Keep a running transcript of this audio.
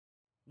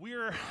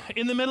We're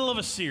in the middle of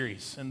a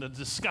series and the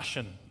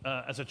discussion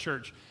as a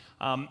church.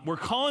 We're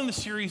calling the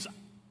series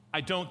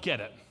I Don't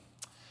Get It.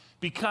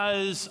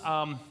 Because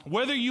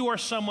whether you are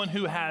someone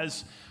who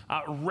has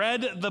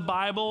read the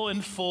Bible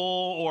in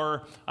full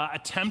or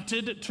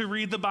attempted to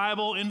read the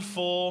Bible in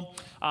full,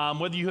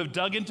 whether you have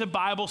dug into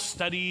Bible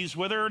studies,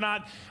 whether or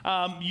not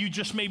you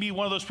just may be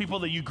one of those people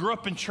that you grew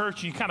up in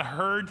church and you kind of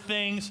heard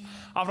things,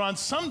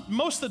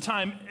 most of the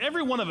time,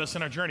 every one of us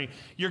in our journey,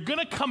 you're going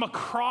to come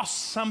across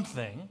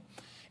something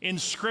in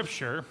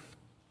Scripture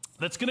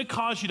that's going to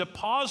cause you to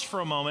pause for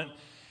a moment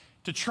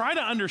to try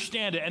to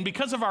understand it. And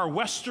because of our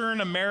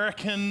Western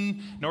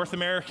American, North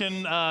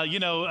American,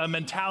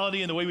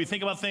 mentality and the way we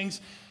think about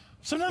things,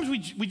 sometimes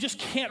we just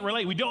can't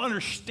relate. We don't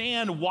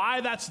understand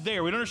why that's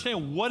there. We don't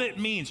understand what it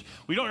means.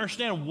 We don't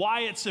understand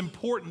why it's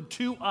important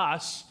to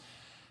us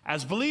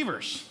as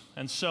believers.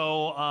 And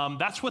so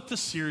that's what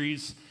this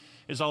series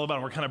is all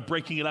about. We're kind of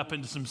breaking it up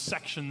into some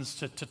sections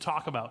to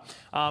talk about.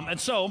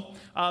 So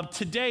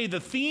today, the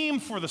theme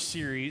for the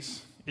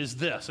series is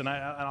this, and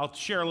I'll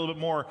share a little bit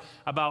more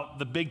about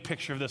the big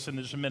picture of this in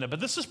just a minute. But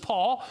this is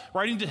Paul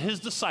writing to his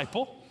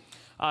disciple,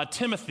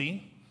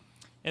 Timothy.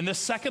 In this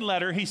second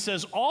letter, he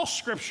says, all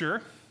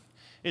Scripture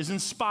is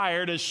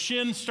inspired. As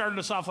Shin started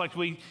us off like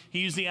he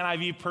used the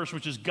NIV version,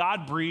 which is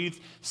God-breathed,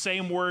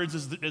 same words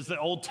as the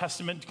Old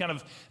Testament.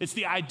 It's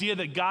the idea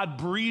that God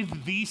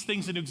breathed these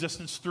things into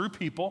existence through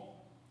people.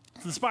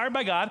 It's inspired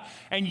by God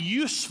and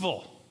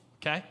useful,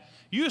 okay?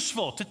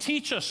 Useful to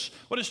teach us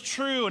what is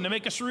true and to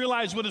make us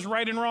realize what is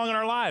right and wrong in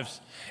our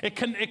lives.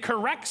 It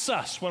corrects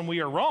us when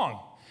we are wrong,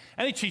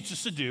 and it teaches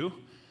us to do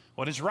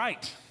what is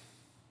right.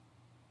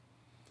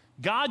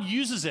 God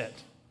uses it,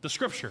 the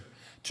Scripture,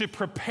 to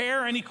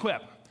prepare and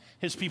equip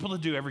his people to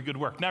do every good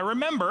work. Now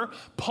remember,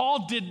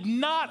 Paul did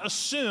not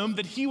assume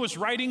that he was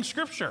writing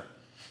Scripture.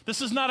 This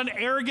is not an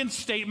arrogant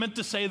statement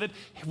to say that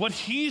what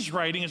he's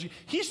writing is,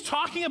 he's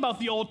talking about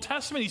the Old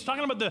Testament. He's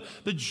talking about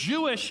the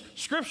Jewish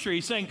Scripture.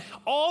 He's saying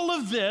all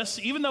of this,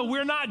 even though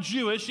we're not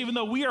Jewish, even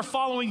though we are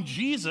following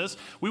Jesus,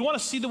 we want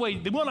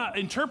to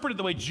interpret it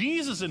the way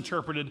Jesus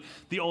interpreted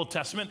the Old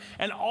Testament.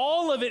 And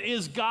all of it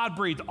is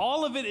God-breathed.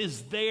 All of it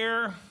is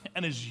there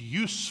and is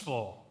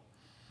useful.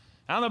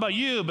 I don't know about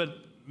you, but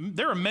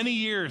there are many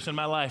years in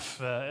my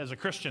life as a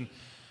Christian.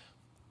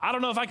 I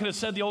don't know if I could have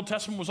said the Old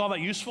Testament was all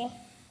that useful,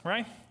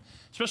 right?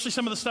 Especially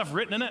some of the stuff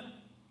written in it.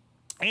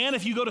 And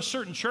if you go to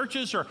certain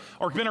churches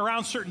or been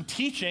around certain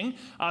teaching,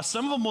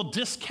 some of them will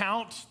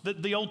discount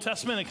the Old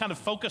Testament and kind of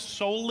focus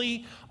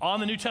solely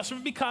on the New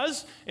Testament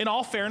because, in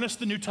all fairness,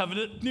 the New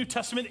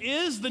Testament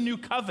is the new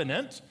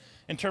covenant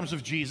in terms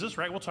of Jesus,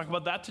 right? We'll talk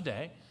about that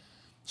today.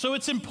 So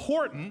it's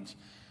important,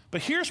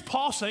 but here's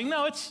Paul saying,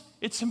 no,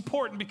 it's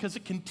important because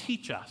it can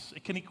teach us.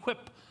 It can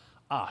equip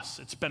us.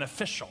 It's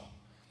beneficial.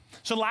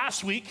 So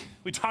last week,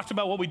 we talked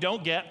about what we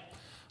don't get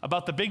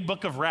about the big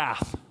book of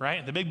wrath,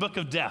 right? The big book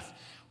of death.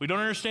 We don't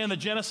understand the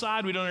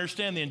genocide. We don't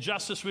understand the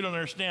injustice. We don't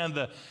understand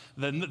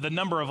the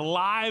number of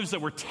lives that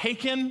were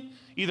taken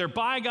either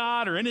by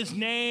God or in his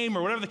name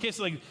or whatever the case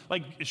is.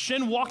 Like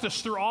Shin walked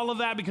us through all of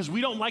that because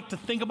we don't like to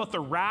think about the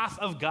wrath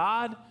of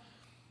God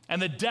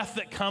and the death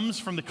that comes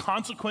from the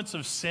consequence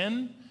of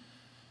sin.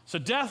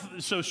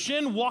 So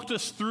Shin walked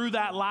us through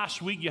that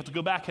last week. You have to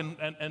go back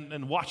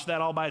and watch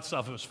that all by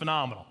itself. It was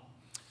phenomenal.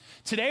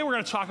 Today we're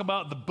going to talk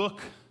about the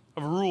book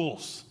of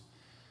rules,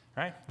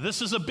 right?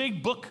 This is a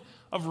big book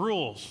of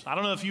rules. I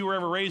don't know if you were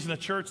ever raised in a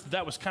church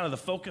that was kind of the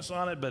focus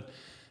on it, but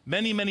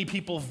many, many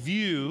people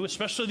view,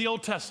 especially the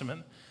Old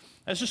Testament,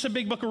 as just a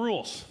big book of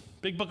rules,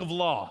 big book of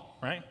law,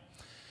 right?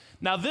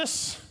 Now,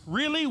 this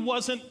really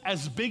wasn't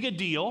as big a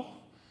deal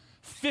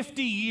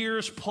 50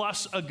 years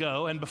plus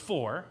ago and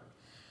before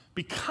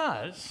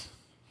because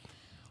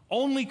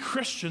only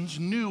Christians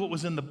knew what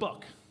was in the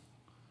book,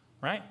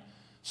 right?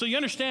 So you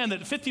understand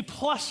that 50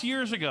 plus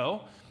years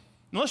ago,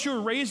 unless you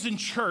were raised in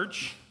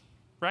church,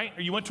 right,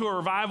 or you went to a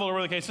revival or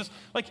whatever the case is,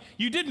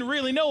 you didn't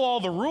really know all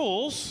the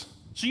rules,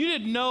 so you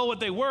didn't know what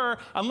they were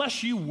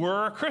unless you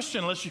were a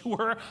Christian, unless you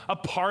were a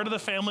part of the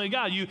family of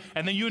God.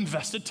 And then you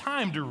invested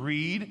time to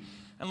read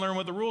and learn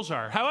what the rules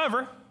are.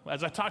 However,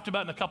 as I talked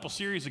about in a couple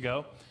series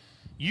ago,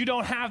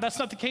 that's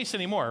not the case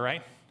anymore,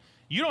 right?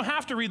 You don't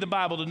have to read the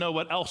Bible to know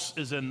what else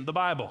is in the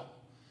Bible,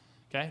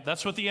 okay?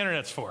 That's what the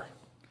internet's for.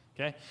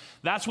 Okay?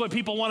 That's what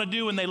people want to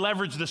do when they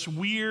leverage this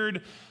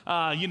weird,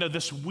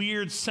 this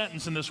weird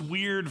sentence and this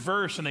weird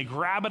verse, and they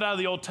grab it out of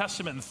the Old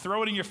Testament and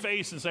throw it in your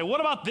face and say,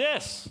 what about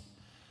this?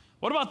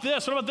 What about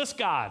this? What about this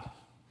God?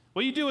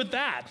 What do you do with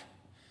that?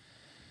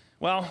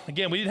 Well,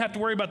 again, we didn't have to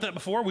worry about that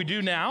before. We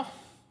do now.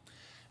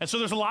 And so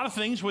there's a lot of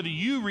things, whether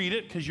you read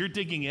it because you're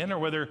digging in or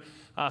whether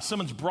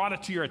someone's brought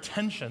it to your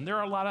attention, there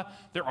are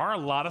a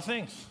lot of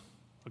things.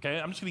 Okay?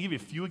 I'm just going to give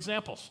you a few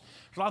examples.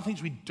 There's a lot of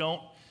things we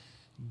don't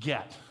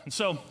get. And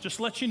so just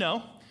to let you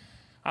know,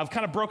 I've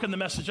kind of broken the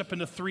message up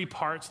into three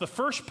parts. The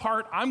first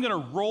part I'm going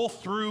to roll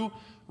through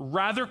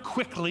rather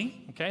quickly,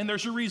 okay, and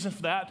there's a reason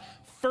for that.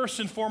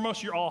 First and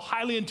foremost, you're all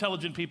highly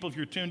intelligent people if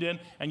you're tuned in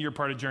and you're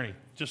part of Journey.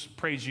 Just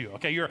praise you,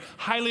 okay? You're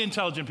highly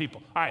intelligent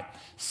people. All right.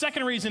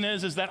 Second reason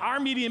is that our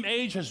median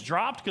age has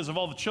dropped because of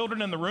all the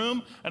children in the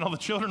room and all the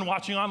children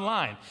watching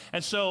online.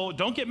 And so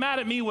don't get mad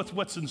at me with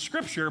what's in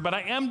Scripture, but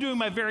I am doing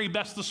my very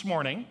best this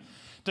morning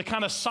to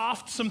kind of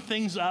soften some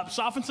things up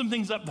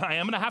that I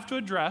am going to have to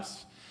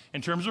address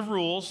in terms of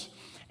rules,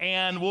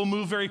 and we'll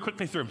move very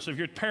quickly through them. So if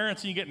you're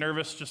parents and you get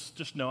nervous,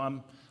 just know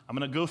I'm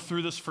going to go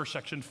through this first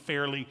section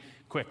fairly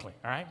quickly,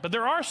 all right? But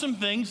there are some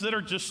things that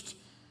are just,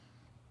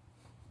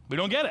 we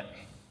don't get it,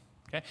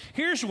 okay?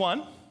 Here's one,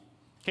 in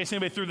case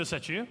anybody threw this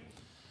at you.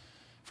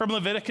 From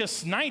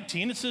Leviticus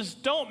 19, it says,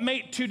 don't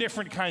mate two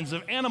different kinds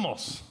of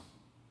animals.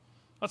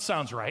 That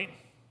sounds right,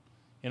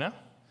 you know?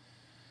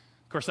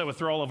 Of course, that would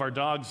throw all of our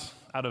dogs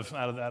out of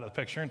the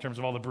picture in terms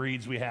of all the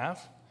breeds we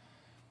have.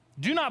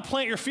 Do not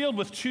plant your field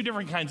with two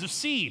different kinds of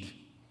seed.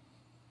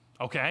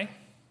 Okay.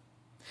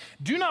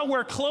 Do not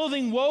wear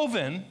clothing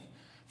woven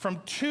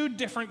from two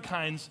different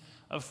kinds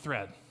of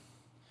thread.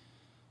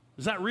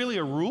 Is that really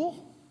a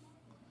rule?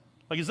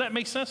 Like, does that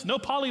make sense? No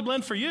poly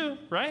blend for you,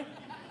 right?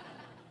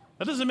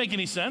 That doesn't make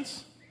any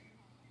sense.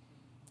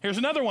 Here's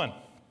another one.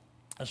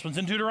 This one's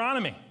in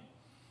Deuteronomy.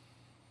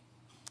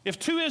 If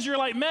two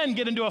Israelite men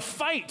get into a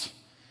fight,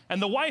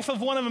 and the wife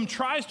of one of them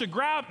tries to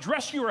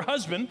rescue her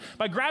husband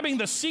by grabbing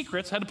the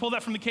secrets, had to pull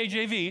that from the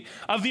KJV,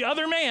 of the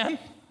other man,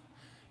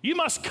 you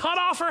must cut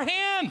off her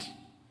hand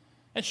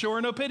and show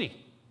her no pity.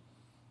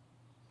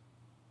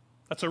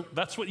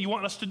 That's what you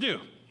want us to do,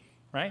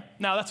 right?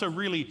 Now, that's a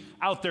really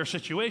out there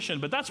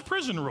situation, but that's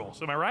prison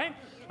rules, am I right?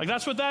 Like,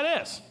 that's what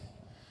that is.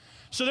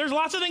 So there's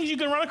lots of things you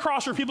can run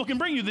across where people can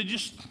bring you that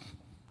just,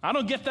 I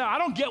don't get that. I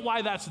don't get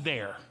why that's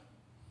there.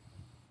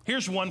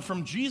 Here's one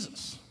from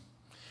Jesus.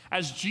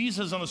 As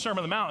Jesus on the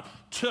Sermon on the Mount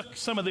took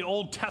some of the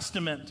Old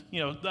Testament,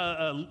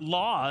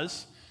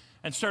 laws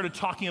and started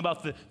talking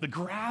about the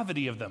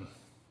gravity of them.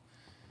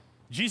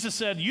 Jesus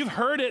said, you've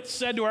heard it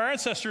said to our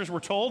ancestors, we're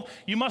told,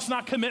 you must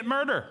not commit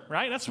murder,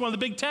 right? That's one of the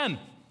big 10.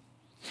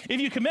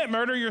 If you commit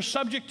murder, you're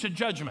subject to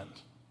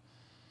judgment.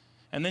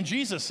 And then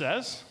Jesus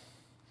says,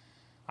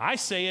 I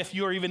say if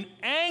you are even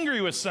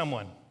angry with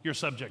someone, you're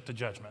subject to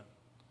judgment.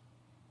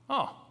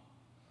 Oh.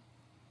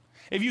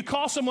 If you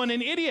call someone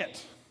an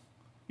idiot,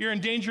 you're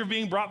in danger of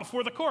being brought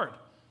before the court.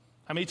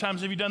 How many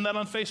times have you done that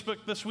on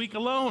Facebook this week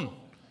alone?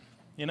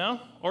 You know?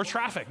 Or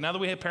traffic, now that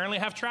we apparently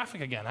have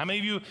traffic again. How many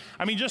of you,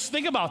 just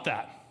think about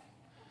that.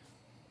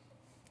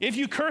 If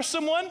you curse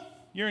someone,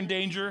 you're in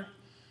danger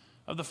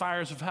of the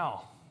fires of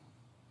hell.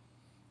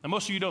 Now,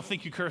 most of you don't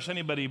think you curse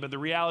anybody, but the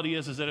reality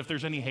is that if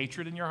there's any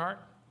hatred in your heart,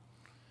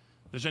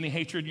 there's any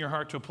hatred in your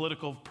heart to a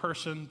political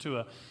person,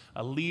 to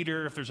a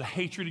leader, if there's a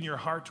hatred in your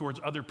heart towards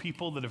other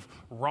people that have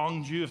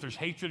wronged you, if there's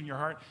hatred in your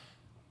heart,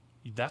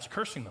 that's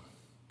cursing them.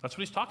 That's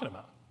what he's talking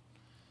about.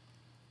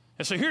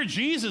 And so here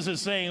Jesus is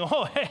saying,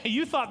 oh, hey,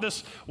 you thought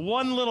this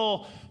one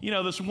little,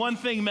 this one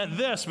thing meant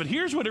this, but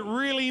here's what it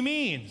really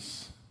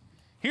means.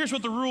 Here's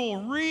what the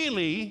rule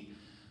really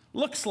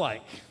looks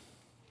like.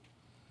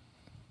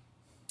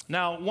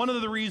 Now, one of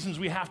the reasons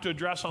we have to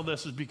address all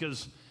this is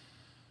because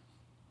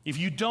if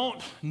you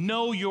don't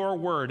know your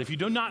word, if you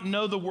do not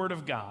know the word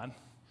of God,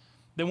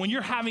 then when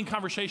you're having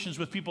conversations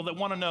with people that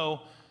want to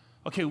know,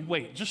 okay,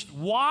 wait, just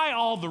why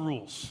all the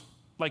rules?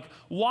 Like,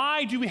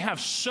 why do we have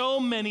so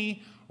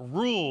many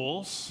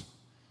rules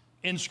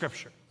in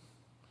Scripture?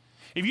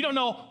 If you don't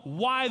know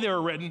why they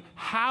were written,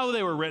 how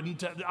they were written,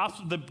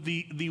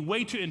 the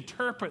way to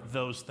interpret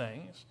those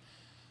things,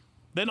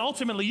 then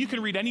ultimately you can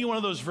read any one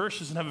of those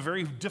verses and have a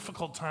very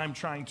difficult time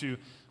trying to,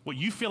 what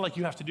you feel like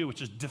you have to do,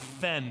 which is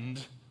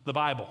defend the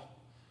Bible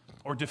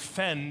or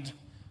defend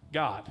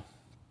God.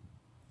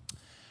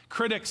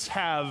 Critics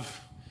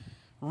have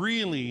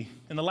really,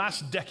 in the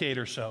last decade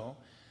or so,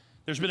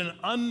 there's been an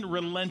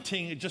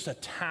unrelenting just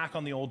attack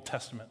on the Old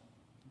Testament,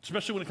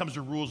 especially when it comes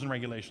to rules and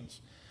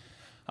regulations.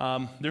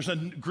 There's a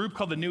group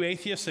called the New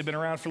Atheists. They've been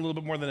around for a little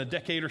bit more than a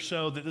decade or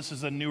so. This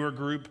is a newer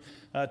group,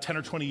 10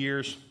 or 20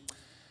 years.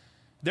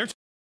 They're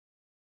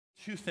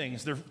two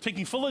things. They're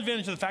taking full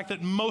advantage of the fact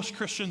that most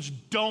Christians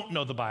don't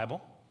know the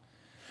Bible,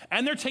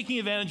 and they're taking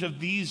advantage of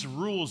these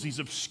rules, these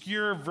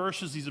obscure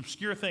verses, these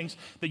obscure things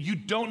that you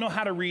don't know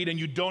how to read and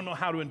you don't know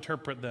how to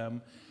interpret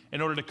them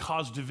in order to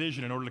cause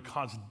division, in order to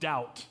cause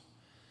doubt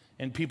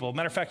in people.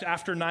 Matter of fact,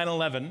 after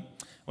 9/11,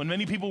 when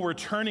many people were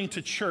turning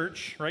to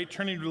church, right,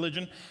 turning to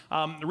religion,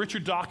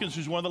 Richard Dawkins,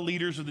 who's one of the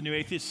leaders of the New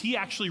Atheists, he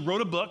actually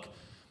wrote a book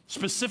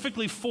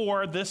specifically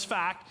for this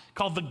fact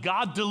called The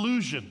God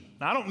Delusion.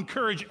 Now, I don't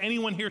encourage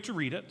anyone here to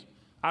read it.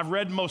 I've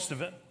read most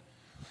of it.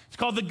 It's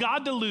called The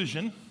God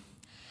Delusion,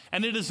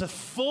 and it is a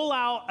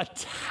full-out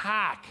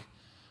attack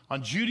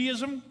on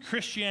Judaism,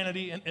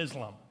 Christianity, and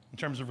Islam in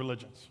terms of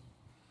religions.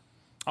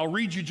 I'll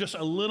read you just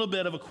a little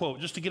bit of a quote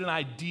just to get an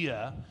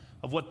idea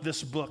of what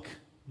this book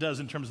does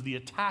in terms of the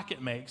attack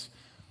it makes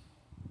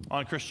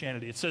on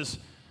Christianity. It says,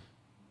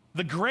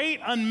 the great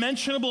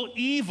unmentionable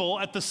evil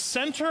at the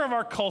center of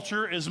our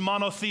culture is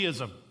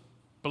monotheism,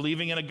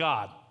 believing in a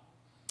God.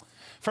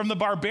 From the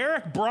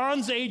barbaric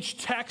Bronze Age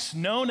text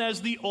known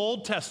as the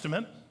Old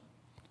Testament,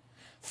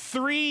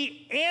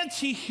 3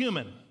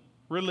 anti-human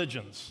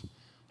religions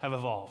have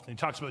evolved. And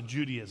he talks about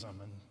Judaism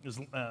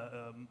and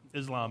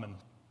Islam and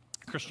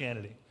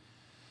Christianity.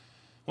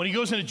 When he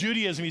goes into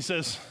Judaism, he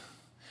says,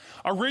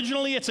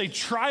 originally it's a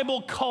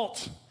tribal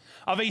cult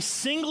of a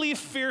single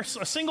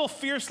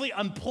fiercely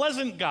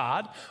unpleasant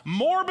God,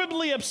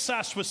 morbidly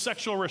obsessed with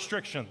sexual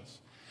restrictions,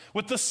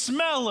 with the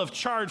smell of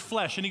charred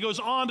flesh. And he goes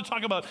on to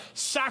talk about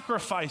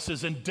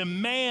sacrifices and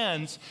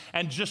demands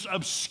and just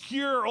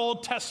obscure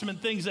Old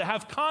Testament things that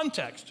have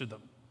context to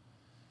them.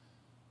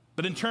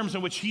 But in terms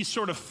in which he's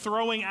sort of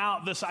throwing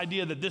out this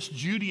idea that this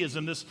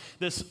Judaism,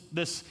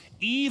 this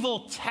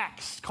evil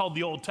text called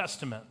the Old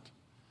Testament,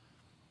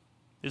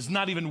 is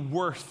not even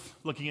worth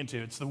looking into.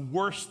 It's the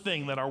worst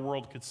thing that our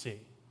world could see.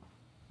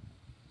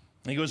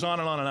 And he goes on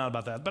and on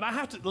about that. But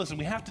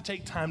we have to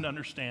take time to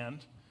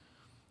understand,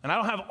 and I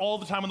don't have all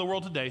the time in the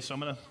world today, so I'm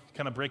going to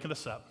kind of break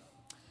this up.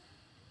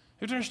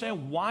 You have to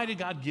understand, why did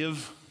God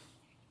give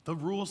the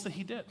rules that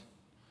he did?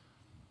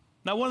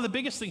 Now, one of the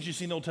biggest things you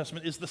see in the Old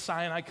Testament is the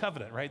Sinai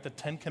covenant, right? The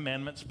 10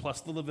 commandments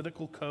plus the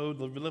Levitical code,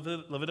 the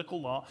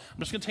Levitical law. I'm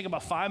just going to take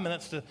about 5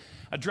 minutes to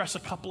address a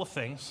couple of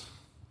things,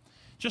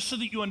 just so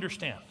that you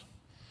understand.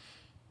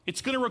 It's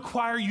going to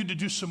require you to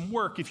do some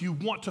work if you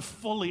want to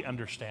fully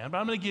understand, but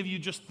I'm going to give you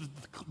just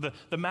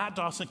the Matt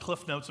Dawson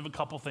Cliff Notes of a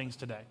couple things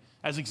today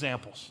as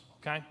examples,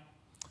 okay?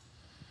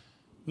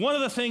 One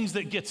of the things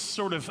that gets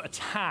sort of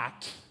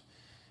attacked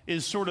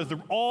is sort of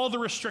all the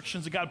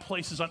restrictions that God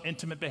places on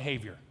intimate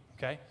behavior,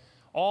 okay?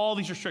 All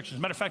these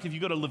restrictions. Matter of fact, if you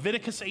go to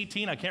Leviticus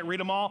 18, I can't read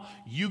them all.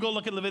 You go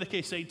look at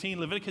Leviticus 18.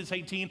 Leviticus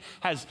 18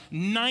 has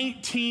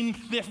 19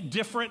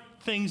 different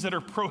things that are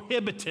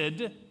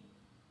prohibited,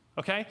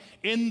 okay,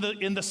 in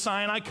the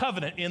Sinai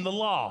covenant, in the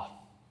law.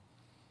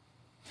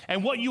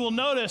 And what you will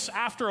notice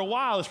after a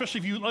while,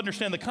 especially if you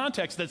understand the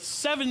context, that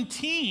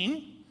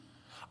 17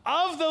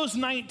 of those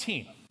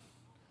 19,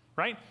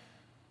 right,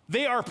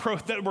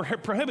 that were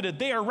prohibited,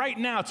 they are right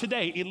now,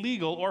 today,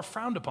 illegal or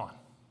frowned upon.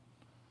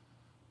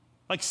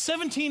 Like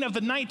 17 of the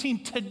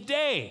 19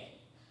 today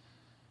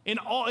in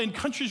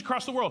countries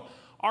across the world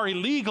are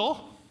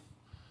illegal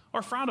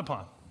or frowned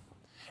upon.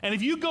 And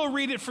if you go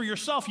read it for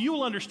yourself, you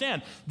will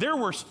understand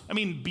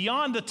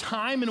beyond the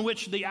time in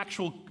which the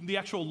actual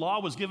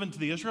law was given to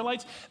the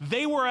Israelites,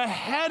 they were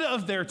ahead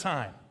of their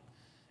time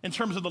in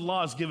terms of the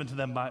laws given to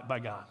them by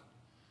God.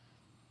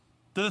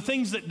 The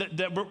things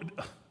that were,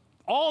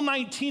 all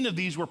 19 of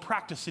these were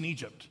practiced in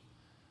Egypt.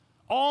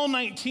 All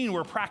 19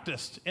 were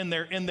practiced in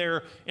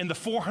the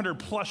 400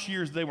 plus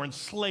years they were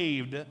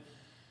enslaved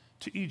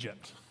to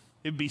Egypt.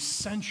 It'd be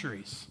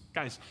centuries,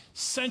 guys,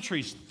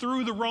 centuries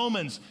through the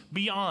Romans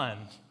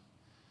beyond,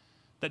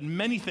 that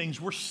many things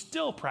were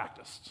still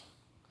practiced.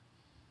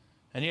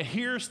 And yet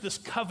here's this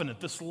covenant,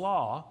 this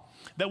law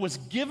that was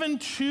given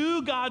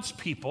to God's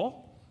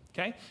people,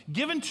 okay?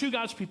 Given to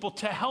God's people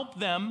to help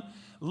them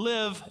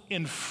live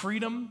in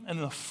freedom and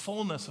in the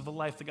fullness of the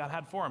life that God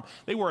had for them.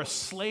 They were a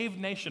slave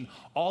nation.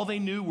 All they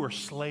knew were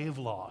slave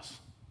laws.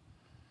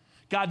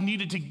 God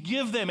needed to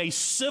give them a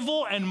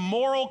civil and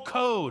moral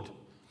code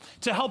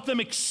to help them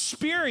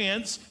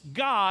experience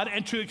God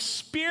and to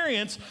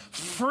experience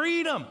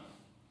freedom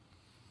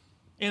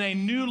in a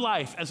new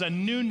life, as a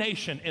new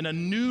nation, in a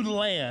new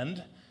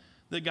land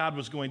that God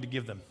was going to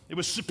give them. It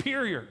was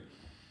superior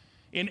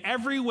in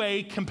every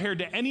way compared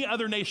to any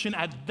other nation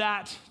at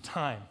that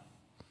time.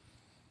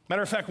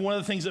 Matter of fact, one of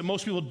the things that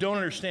most people don't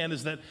understand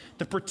is that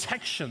the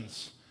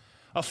protections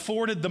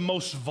afforded the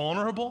most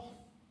vulnerable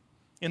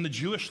in the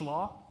Jewish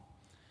law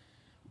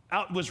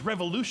was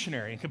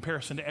revolutionary in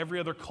comparison to every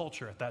other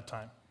culture at that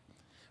time.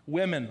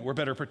 Women were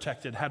better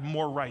protected, had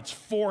more rights.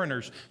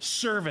 Foreigners,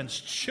 servants,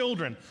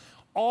 children,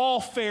 all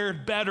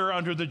fared better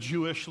under the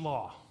Jewish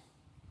law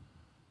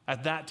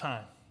at that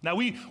time. Now,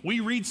 we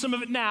read some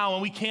of it now,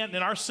 and we can't,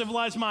 in our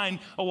civilized mind,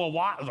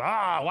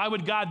 why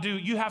would God do?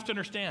 You have to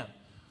understand.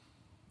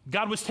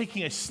 God was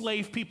taking a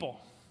slave people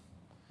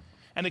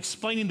and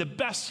explaining the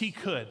best he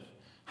could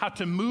how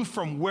to move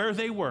from where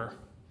they were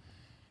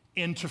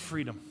into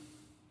freedom,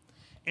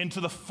 into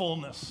the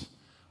fullness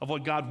of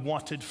what God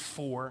wanted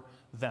for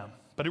them.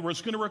 But it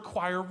was going to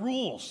require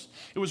rules.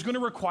 It was going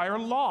to require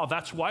law.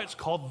 That's why it's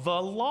called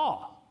the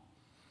law.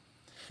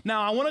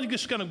 Now, I want to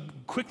just kind of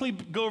quickly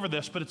go over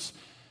this, but it's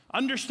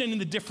understanding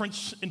the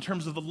difference in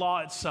terms of the law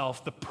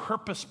itself, the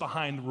purpose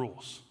behind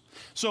rules.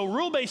 So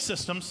rule-based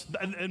systems,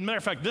 as a matter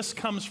of fact, this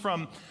comes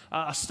from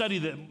a study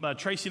that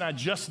Tracy and I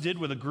just did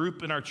with a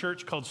group in our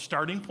church called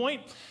Starting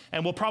Point,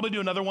 and we'll probably do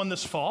another one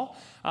this fall.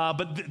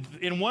 But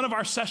in one of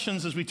our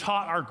sessions, as we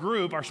taught our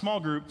group, our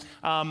small group,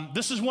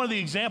 this is one of the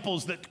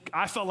examples that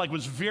I felt like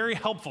was very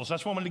helpful. So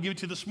that's what I'm going to give it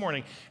to you this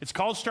morning. It's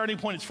called Starting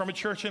Point. It's from a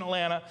church in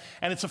Atlanta,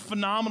 and it's a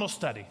phenomenal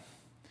study.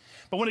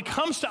 But when it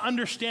comes to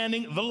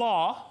understanding the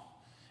law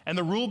and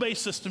the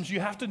rule-based systems, you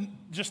have to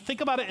just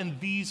think about it in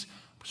these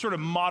sort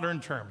of modern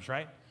terms,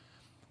 right?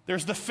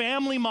 There's the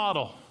family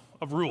model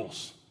of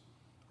rules,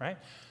 right?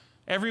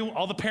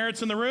 All the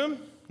parents in the room,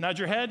 nod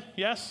your head,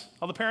 yes?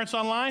 All the parents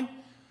online?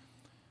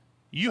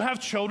 You have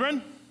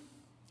children,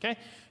 okay?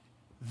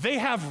 They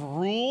have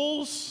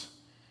rules.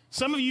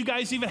 Some of you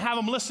guys even have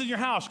them listed in your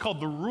house called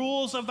the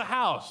rules of the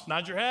house.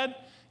 Nod your head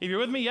if you're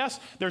with me, yes?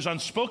 There's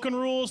unspoken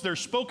rules, there's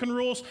spoken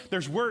rules,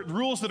 there's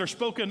rules that are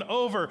spoken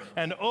over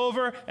and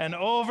over and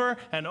over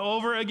and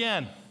over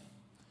again,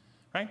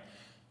 right?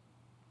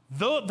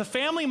 Though the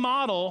family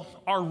model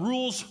are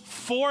rules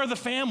for the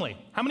family.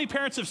 How many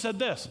parents have said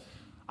this?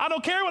 I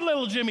don't care what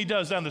little Jimmy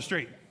does down the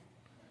street.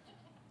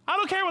 I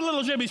don't care what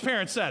little Jimmy's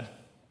parents said,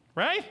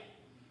 right?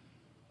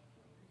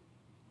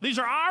 These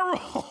are our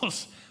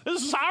rules.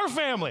 This is our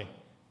family.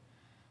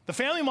 The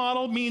family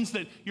model means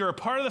that you're a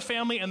part of the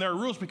family and there are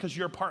rules because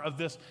you're a part of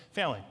this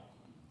family.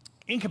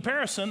 In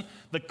comparison,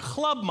 the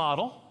club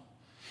model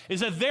is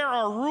that there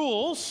are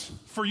rules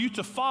for you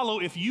to follow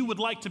if you would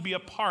like to be a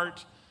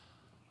part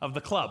of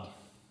the club.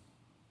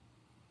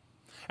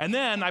 And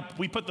then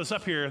we put this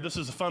up here. This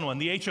is a fun one.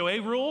 The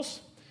HOA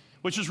rules,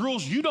 which is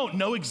rules you don't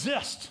know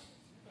exist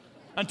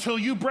until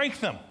you break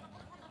them.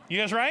 You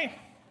guys right?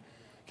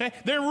 Okay?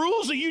 They're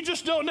rules that you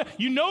just don't know.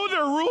 You know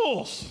they're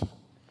rules,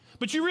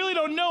 but you really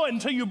don't know it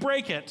until you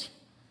break it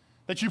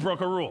that you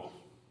broke a rule.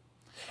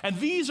 And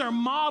these are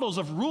models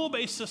of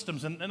rule-based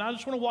systems, and I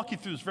just want to walk you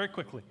through this very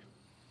quickly,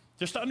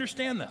 just to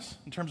understand this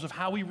in terms of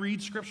how we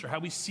read Scripture, how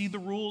we see the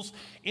rules,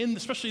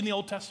 especially in the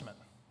Old Testament.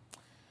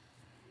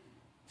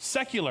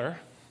 Secular,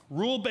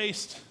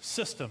 rule-based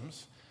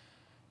systems,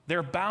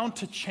 they're bound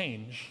to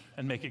change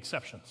and make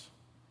exceptions.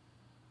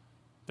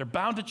 They're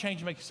bound to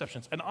change and make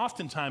exceptions. And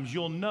oftentimes,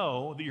 you'll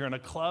know that you're in a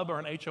club or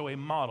an HOA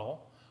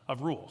model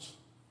of rules.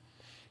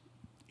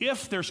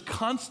 If there's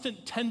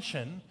constant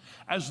tension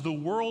as the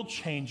world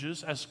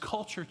changes, as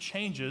culture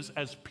changes,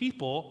 as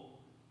people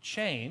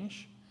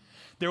change,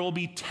 there will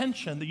be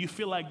tension that you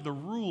feel like the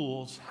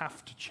rules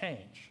have to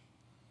change.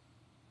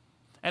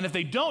 And if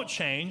they don't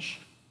change,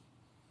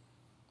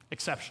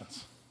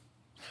 exceptions.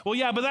 Well,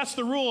 yeah, but that's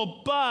the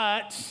rule,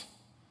 but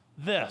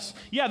this.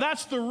 Yeah,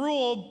 that's the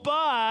rule,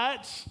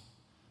 but,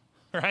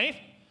 right?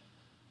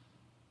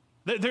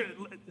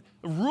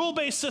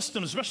 Rule-based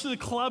systems, especially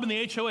the club and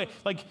the HOA,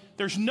 like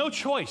there's no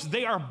choice.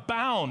 They are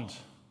bound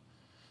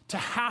to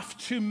have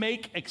to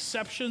make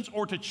exceptions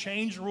or to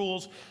change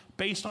rules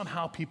based on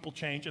how people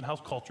change and how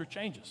culture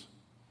changes.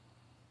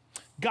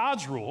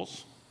 God's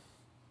rules,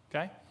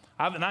 okay?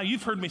 Now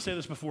you've heard me say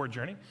this before,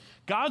 Journey.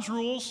 God's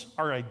rules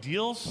are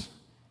ideals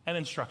and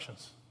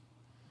instructions.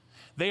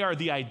 They are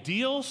the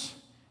ideals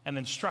and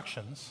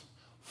instructions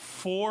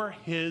for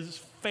his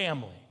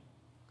family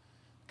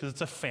because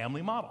it's a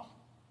family model.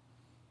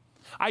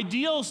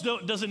 Ideals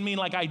doesn't mean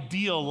like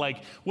ideal,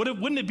 like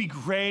wouldn't it be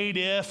great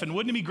if, and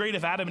wouldn't it be great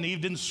if Adam and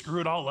Eve didn't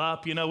screw it all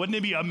up, wouldn't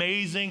it be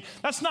amazing?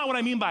 That's not what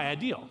I mean by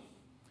ideal.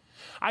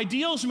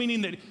 Ideals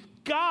meaning that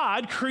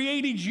God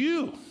created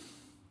you.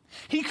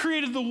 He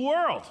created the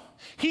world.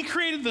 He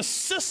created the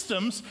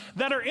systems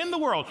that are in the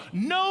world.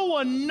 No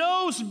one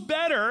knows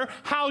better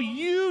how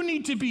you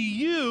need to be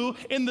you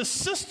in the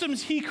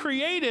systems he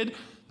created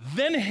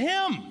than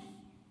him,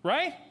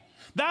 right?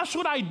 That's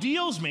what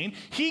ideals mean.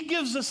 He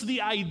gives us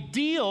the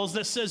ideals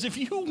that says if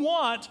you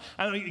want,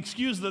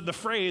 excuse the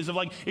phrase of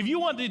like, if you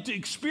want to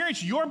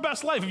experience your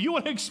best life, if you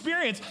want to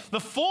experience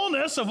the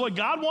fullness of what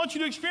God wants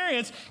you to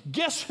experience,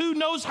 guess who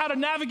knows how to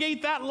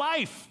navigate that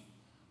life?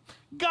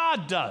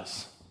 God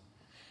does.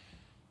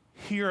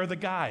 Here are the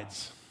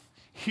guides.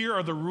 Here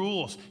are the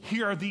rules.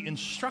 Here are the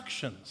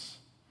instructions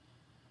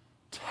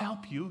to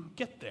help you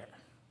get there.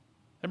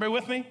 Everybody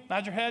with me?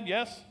 Nod your head,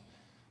 yes?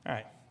 All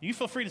right. You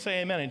feel free to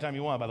say amen anytime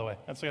you want, by the way.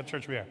 That's the kind of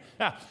church we are.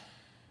 Yeah.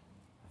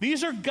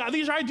 These are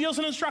ideals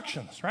and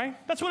instructions, right?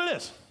 That's what it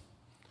is.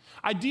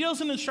 Ideals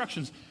and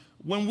instructions.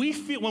 When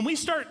we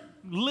start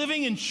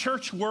living in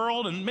church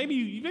world, and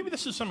maybe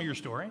this is some of your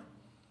story.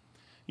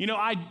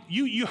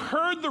 You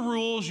heard the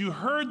rules, you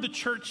heard the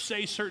church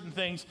say certain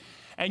things,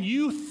 and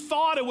you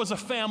thought it was a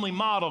family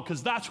model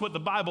because that's what the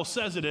Bible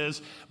says it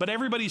is, but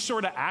everybody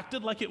sort of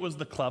acted like it was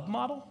the club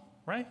model,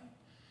 right?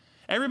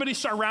 Everybody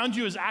around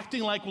you is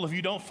acting like, well, if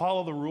you don't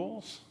follow the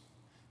rules,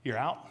 you're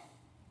out.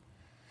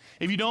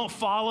 If you don't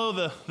follow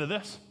the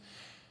this,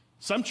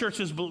 some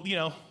churches,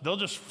 they'll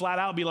just flat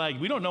out be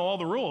like, we don't know all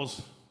the rules,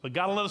 but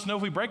God will let us know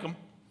if we break them,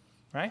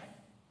 right?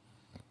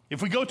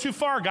 If we go too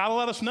far, God will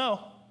let us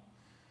know.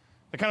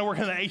 They kind of work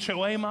in the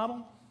HOA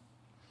model.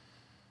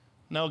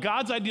 No,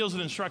 God's ideals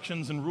and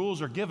instructions and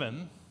rules are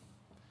given,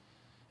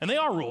 and they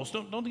are rules.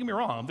 Don't get me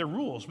wrong, they're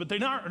rules, but they're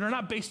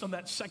not based on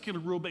that secular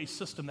rule-based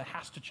system that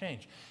has to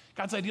change.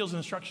 God's ideals and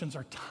instructions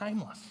are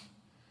timeless.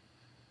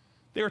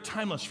 They are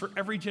timeless for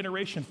every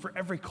generation, for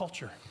every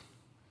culture.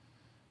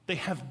 They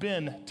have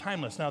been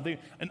timeless. Now,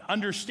 an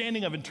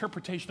understanding of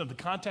interpretation of the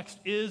context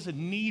is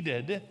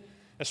needed,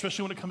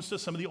 especially when it comes to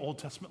some of the Old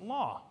Testament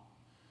law.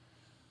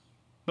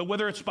 But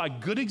whether it's by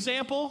good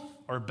example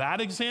or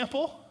bad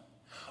example,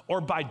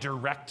 or by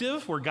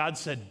directive, where God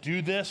said,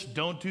 do this,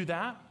 don't do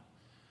that,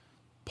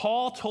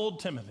 Paul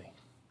told Timothy,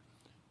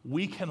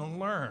 we can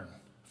learn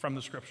from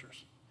the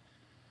Scriptures.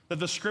 That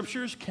the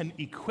Scriptures can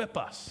equip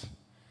us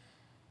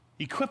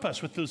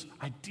with those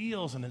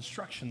ideals and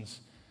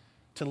instructions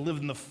to live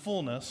in the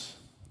fullness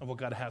of what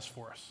God has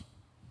for us.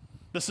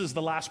 This is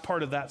the last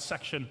part of that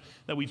section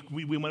that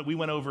we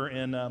went over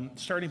in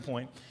Starting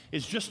Point,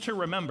 is just to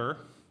remember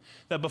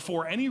that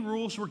before any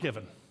rules were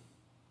given,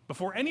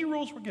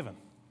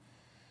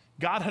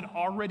 God had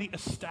already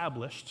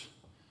established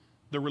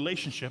the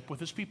relationship with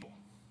his people.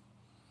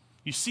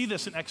 You see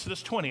this in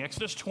Exodus 20.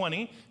 Exodus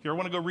 20, if you ever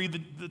want to go read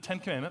the Ten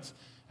Commandments,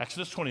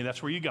 Exodus 20,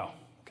 that's where you go,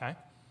 okay?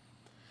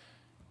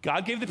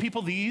 God gave the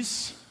people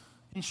these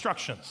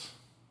instructions.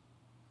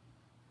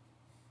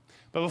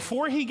 But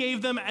before he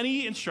gave them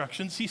any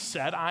instructions, he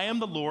said, I am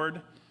the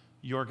Lord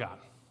your God,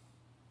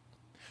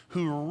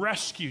 who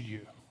rescued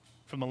you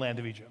from the land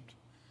of Egypt,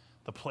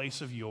 the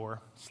place of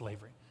your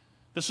slavery.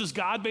 This is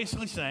God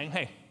basically saying,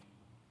 hey,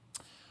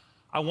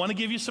 I want to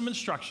give you some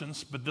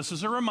instructions, but this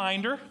is a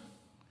reminder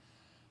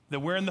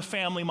that we're in the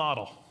family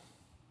model.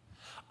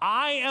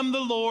 I am the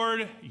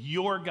Lord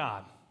your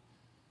God.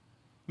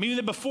 Meaning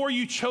that before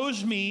you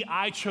chose me,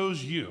 I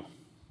chose you.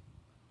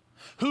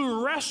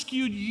 Who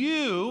rescued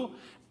you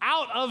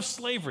out of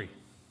slavery.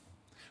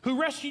 Who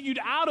rescued you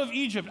out of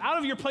Egypt, out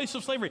of your place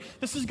of slavery.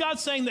 This is God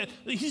saying that,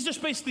 he's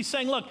just basically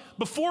saying, look,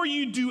 before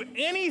you do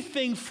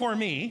anything for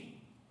me,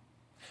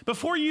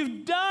 before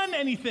you've done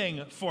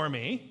anything for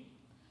me,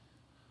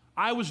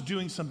 I was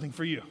doing something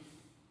for you.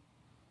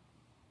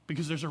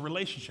 Because there's a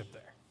relationship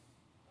there.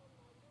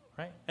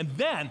 Right? And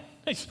then,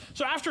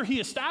 so after he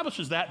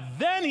establishes that,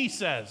 then he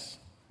says,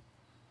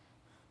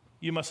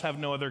 you must have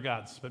no other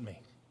gods but me.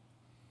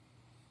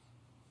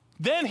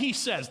 Then he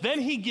says, then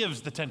he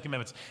gives the Ten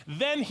Commandments.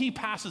 Then he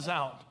passes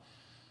out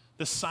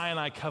the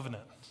Sinai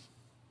covenant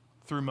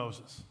through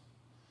Moses,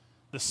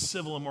 the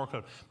civil and moral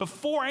code.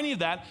 Before any of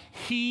that,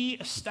 he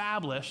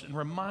established and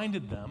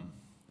reminded them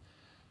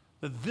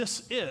that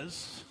this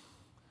is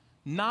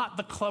not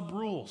the club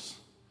rules.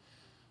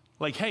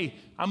 Like, hey,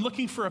 I'm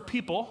looking for a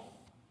people.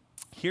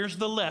 Here's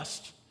the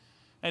list.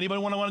 Anybody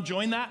want to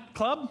join that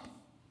club?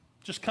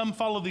 Just come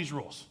follow these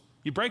rules.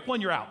 You break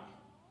one, you're out.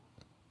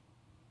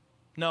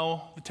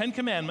 No, the Ten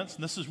Commandments,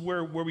 and this is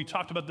where we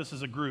talked about this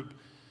as a group.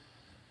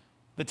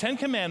 The Ten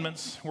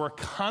Commandments were a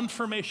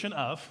confirmation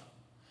of,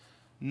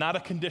 not a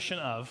condition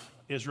of,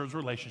 Israel's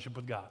relationship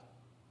with God.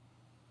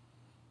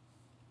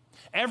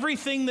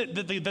 Everything that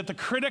the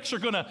critics are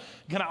going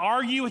to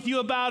argue with you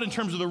about in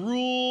terms of the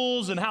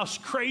rules and how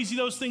crazy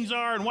those things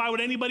are and why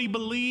would anybody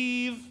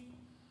believe,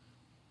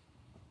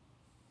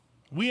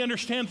 we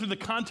understand through the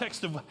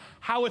context of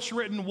how it's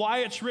written, why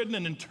it's written,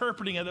 and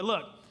interpreting it that,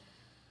 look,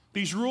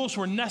 these rules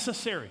were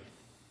necessary.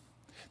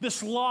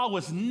 This law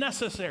was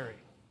necessary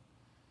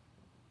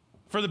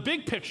for the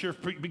big picture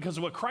because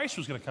of what Christ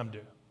was going to come do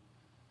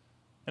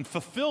and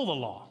fulfill the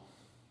law.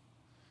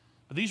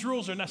 But these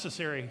rules are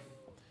necessary,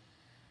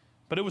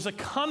 but it was a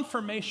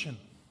confirmation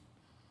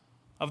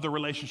of the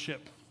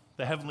relationship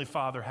the Heavenly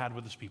Father had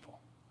with his people.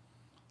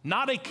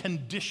 Not a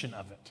condition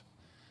of it.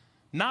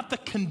 Not the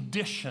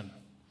condition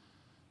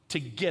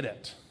to get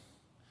it.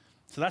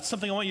 So that's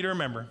something I want you to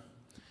remember,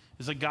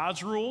 is that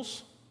God's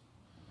rules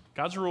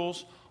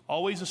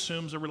always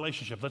assumes a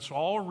relationship. Let's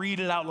all read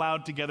it out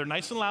loud together,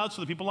 nice and loud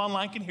so the people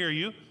online can hear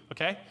you,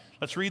 okay?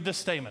 Let's read this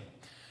statement.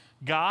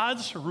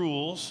 God's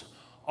rules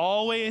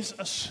always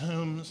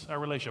assumes a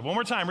relationship. One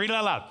more time, read it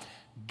out loud.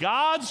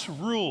 God's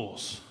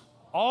rules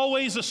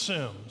always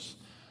assumes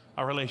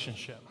a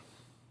relationship.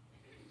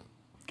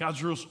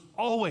 God's rules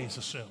always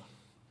assume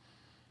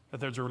that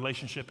there's a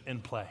relationship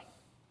in play.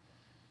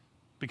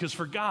 Because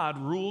for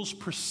God,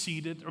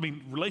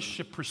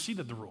 relationship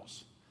preceded the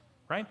rules,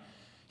 right?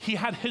 He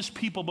had his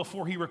people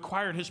before he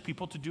required his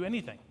people to do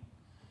anything,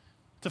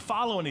 to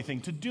follow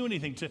anything, to do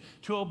anything,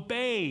 to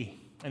obey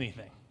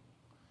anything.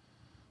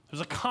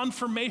 There's a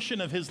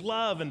confirmation of his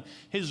love and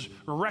his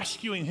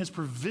rescuing, his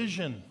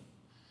provision,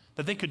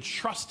 that they could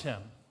trust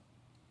him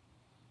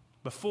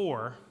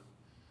before,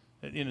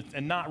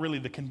 and not really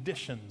the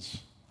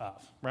conditions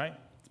of, right?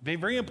 It's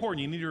very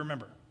important. You need to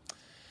remember.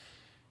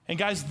 And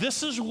guys,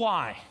 this is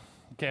why,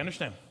 okay,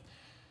 understand.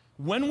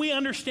 When we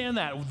understand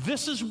that,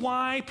 this is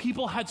why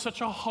people had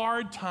such a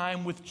hard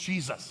time with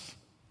Jesus,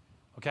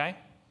 okay?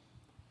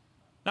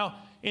 Now,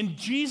 in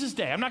Jesus'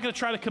 day, I'm not going to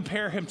try to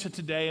compare him to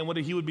today and what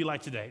he would be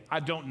like today.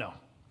 I don't know,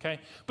 okay?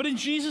 But in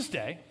Jesus'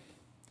 day,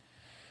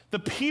 the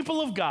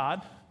people of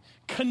God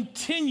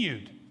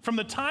continued, from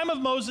the time of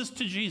Moses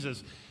to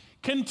Jesus,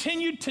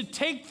 continued to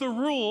take the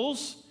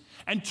rules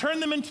and turn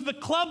them into the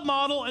club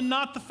model and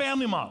not the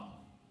family model.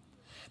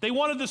 They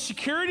wanted the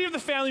security of the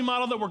family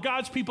model that were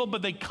God's people,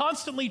 but they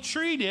constantly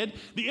treated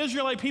the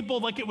Israelite people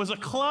like it was a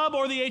club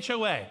or the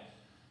HOA.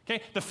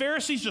 Okay? The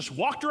Pharisees just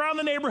walked around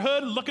the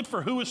neighborhood looking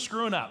for who was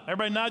screwing up.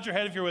 Everybody nod your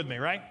head if you're with me,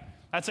 right?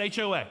 That's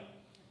HOA.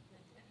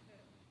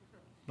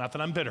 Not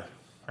that I'm bitter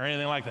or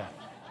anything like that.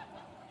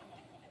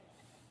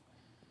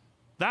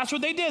 That's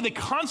what they did. They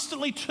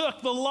constantly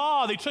took the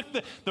law. They took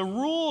the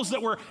rules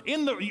that were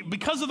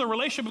because of the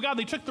relationship with God,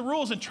 they took the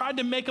rules and tried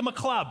to make them a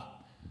club.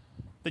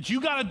 That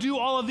you got to do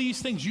all of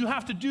these things. You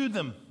have to do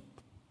them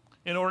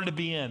in order to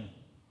be in.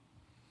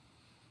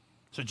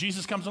 So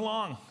Jesus comes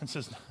along and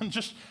says,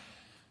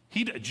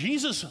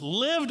 Jesus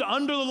lived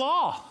under the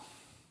law,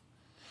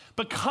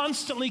 but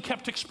constantly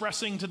kept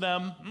expressing to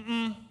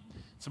them,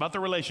 it's about the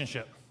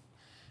relationship.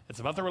 It's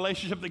about the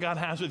relationship that God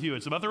has with you.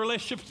 It's about the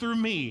relationship through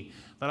me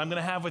that I'm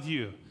going to have with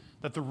you,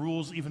 that the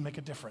rules even make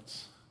a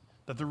difference,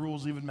 that the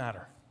rules even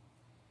matter.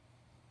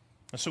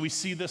 And so we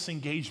see this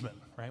engagement,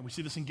 right? We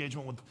see this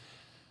engagement with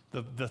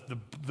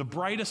the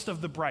brightest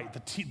of the bright,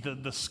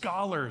 the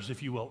scholars,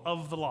 if you will,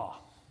 of the law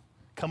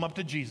come up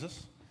to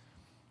Jesus,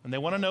 and they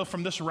want to know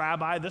from this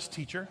rabbi, this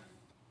teacher,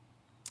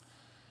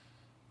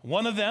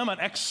 one of them, an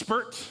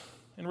expert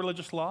in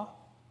religious law,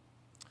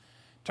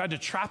 tried to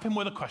trap him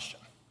with a question.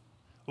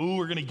 Ooh,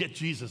 we're going to get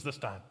Jesus this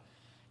time,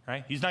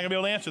 right? He's not going to be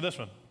able to answer this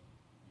one.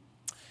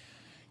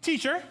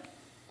 Teacher,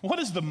 what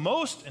is the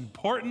most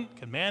important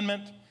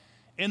commandment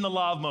in the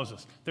law of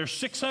Moses? There's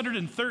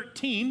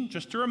 613,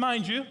 just to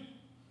remind you,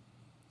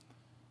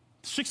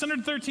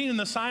 613 in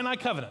the Sinai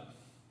covenant.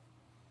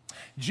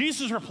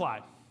 Jesus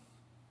replied,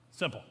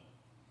 simple.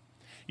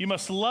 You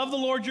must love the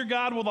Lord your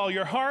God with all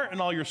your heart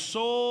and all your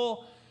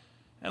soul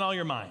and all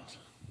your mind.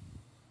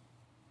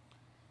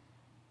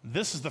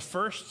 This is the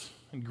first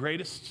and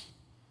greatest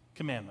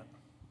commandment.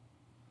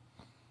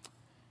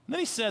 And then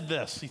he said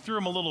this. He threw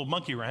him a little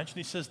monkey wrench, and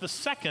he says, the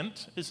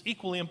second is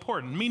equally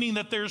important, meaning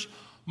that there's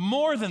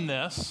more than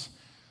this,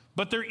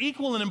 but they're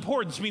equal in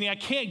importance, meaning I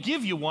can't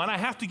give you one. I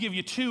have to give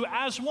you two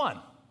as one.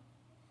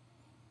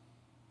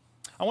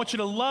 I want you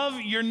to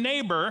love your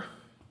neighbor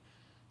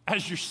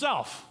as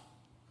yourself.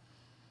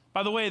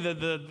 By the way,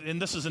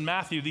 and this is in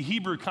Matthew, the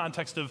Hebrew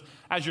context of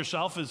as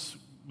yourself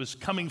was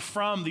coming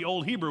from the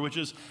Old Hebrew, which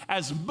is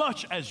as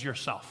much as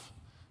yourself,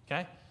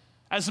 okay?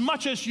 As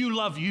much as you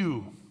love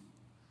you,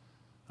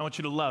 I want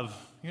you to love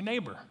your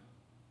neighbor.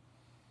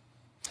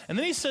 And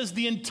then he says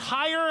the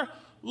entire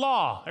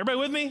law, everybody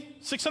with me?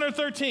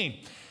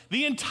 613.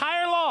 The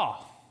entire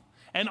law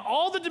and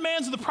all the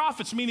demands of the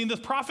prophets, meaning the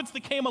prophets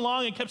that came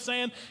along and kept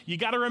saying, you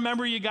got to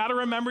remember, you got to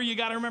remember, you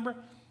got to remember,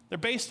 they're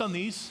based on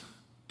these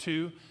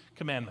two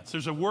commandments.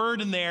 There's a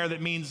word in there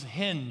that means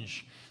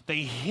hinge.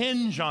 They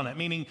hinge on it,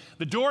 meaning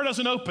the door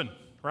doesn't open,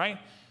 right?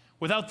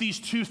 Without these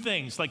two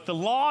things. Like the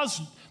laws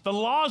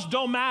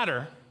don't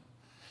matter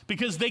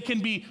because they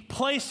can be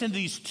placed in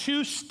these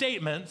two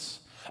statements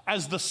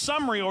as the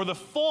summary or the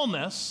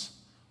fullness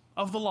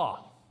of the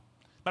law.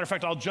 Matter of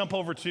fact, I'll jump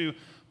over to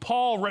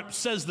Paul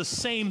says the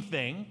same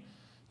thing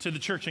to the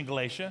church in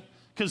Galatia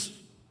because,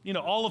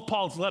 all of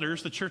Paul's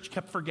letters, the church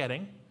kept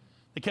forgetting.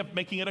 They kept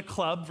making it a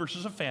club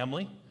versus a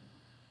family.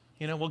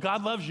 Well,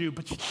 God loves you,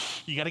 but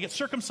you got to get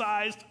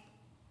circumcised.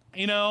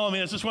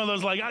 It's just one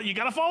of those you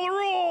got to follow the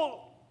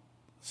rule.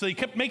 So he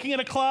kept making it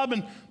a club,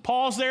 and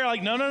Paul's there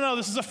like, no,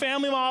 this is a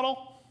family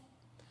model.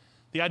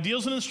 The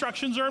ideals and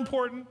instructions are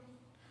important.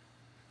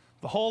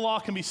 The whole law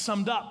can be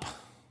summed up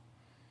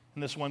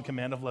in this one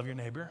command of love your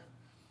neighbor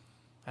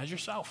as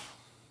yourself,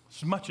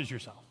 as much as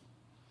yourself.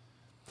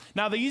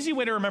 Now, the easy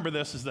way to remember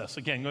this is this.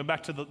 Again, going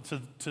back to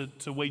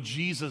the way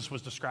Jesus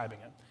was describing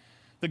it.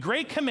 The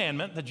great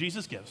commandment that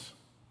Jesus gives,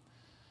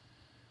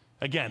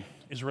 again,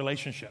 is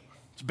relationship.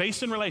 It's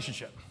based in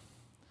relationship.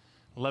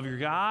 Love your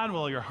God with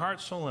all your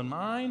heart, soul, and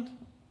mind,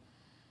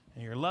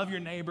 and you love your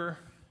neighbor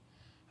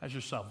as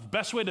yourself. The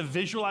best way to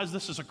visualize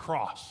this is a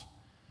cross.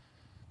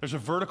 There's a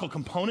vertical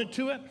component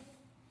to it.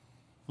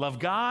 Love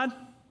God.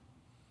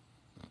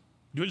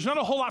 There's not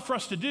a whole lot for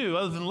us to do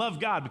other than love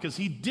God because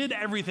he did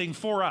everything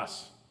for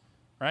us,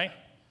 right?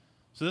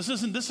 So this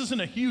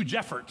isn't a huge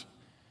effort.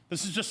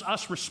 This is just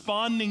us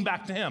responding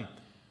back to him.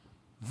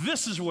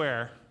 This is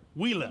where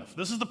we live.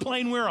 This is the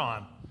plane we're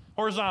on,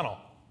 horizontal.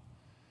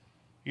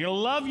 You're going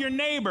to love your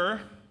neighbor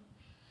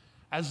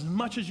as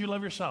much as you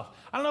love yourself.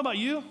 I don't know about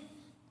you.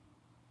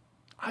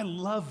 I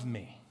love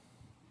me,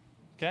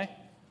 okay?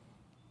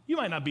 You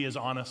might not be as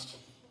honest.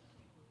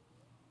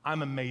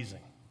 I'm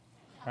amazing,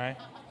 right?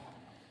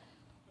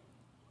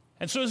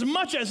 And so as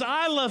much as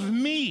I love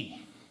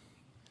me,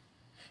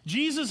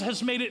 Jesus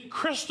has made it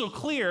crystal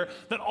clear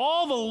that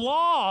all the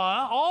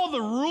law, all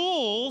the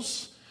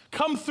rules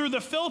come through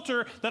the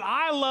filter that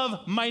I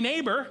love my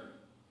neighbor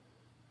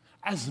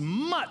as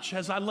much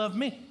as I love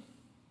me.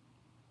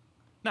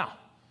 Now,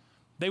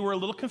 they were a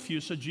little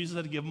confused, so Jesus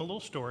had to give them a little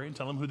story and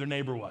tell them who their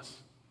neighbor was,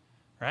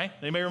 right?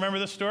 Anybody remember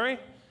this story?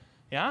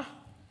 Yeah?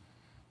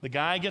 The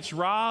guy gets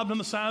robbed on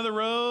the side of the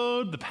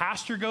road. The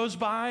pastor goes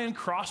by and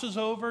crosses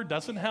over,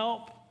 doesn't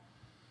help.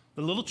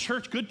 The little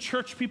church, good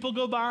church people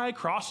go by,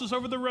 crosses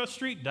over the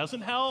street,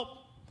 doesn't help.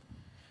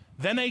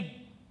 Then a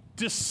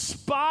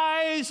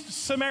despised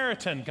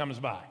Samaritan comes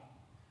by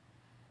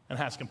and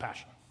has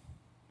compassion.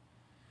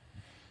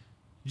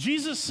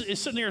 Jesus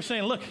is sitting there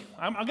saying, look,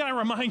 I'm going to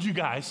remind you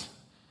guys,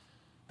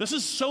 this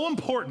is so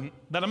important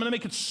that I'm going to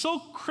make it so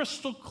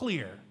crystal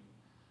clear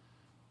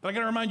that I got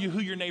to remind you who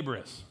your neighbor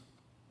is.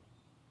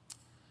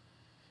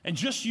 And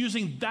just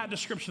using that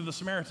description of the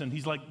Samaritan,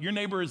 he's like, your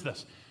neighbor is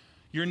this.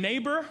 Your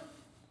neighbor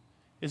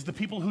is the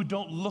people who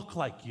don't look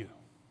like you.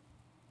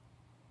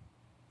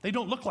 They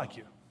don't look like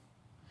you.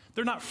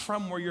 They're not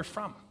from where you're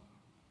from,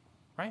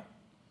 right?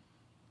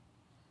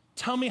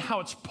 Tell me how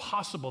it's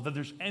possible that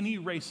there's any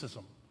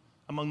racism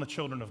among the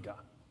children of God?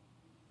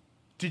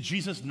 Did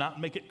Jesus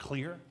not make it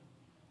clear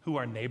who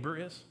our neighbor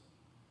is?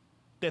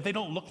 That they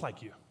don't look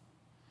like you.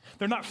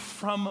 They're not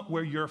from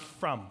where you're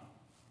from.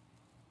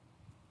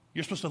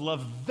 You're supposed to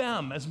love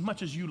them as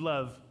much as you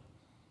love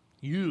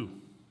you.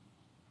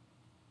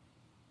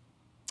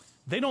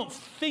 They don't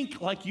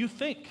think like you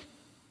think.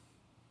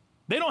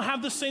 They don't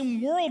have the same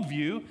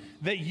worldview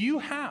that you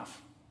have.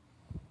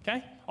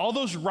 Okay? All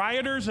those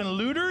rioters and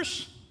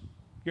looters,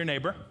 your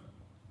neighbor.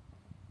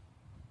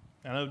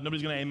 I know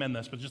nobody's going to amen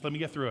this, but just let me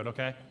get through it,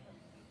 okay?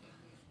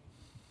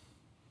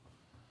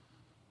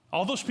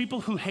 All those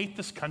people who hate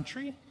this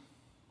country,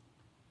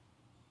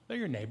 they're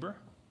your neighbor.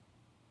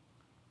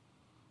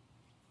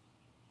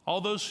 All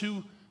those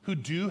who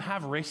do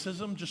have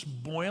racism just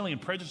boiling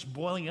and prejudice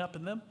boiling up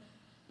in them,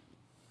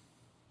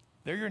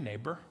 they're your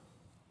neighbor.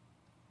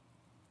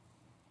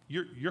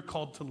 You're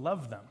called to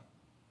love them.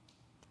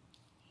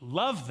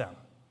 Love them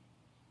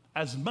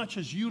as much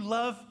as you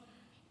love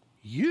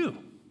you.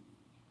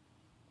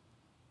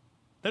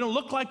 They don't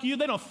look like you.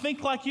 They don't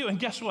think like you. And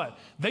guess what?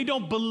 They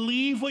don't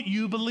believe what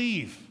you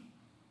believe.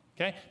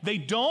 Okay? They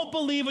don't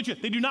believe what you,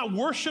 they do not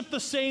worship the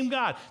same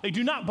God. They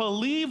do not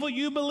believe what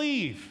you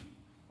believe.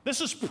 This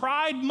is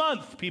Pride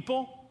Month,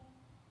 people.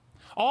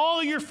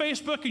 All your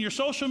Facebook and your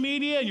social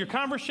media and your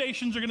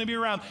conversations are going to be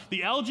around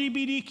the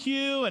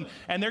LGBTQ,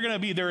 and they're going to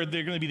be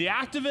the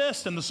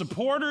activists and the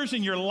supporters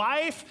in your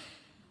life.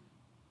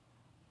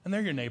 And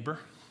they're your neighbor.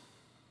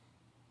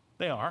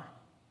 They are.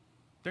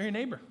 They're your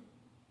neighbor.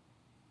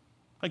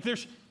 Like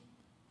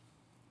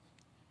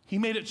he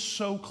made it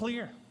so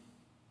clear.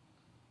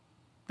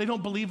 They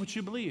don't believe what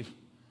you believe.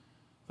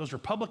 Those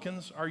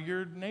Republicans are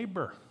your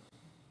neighbor.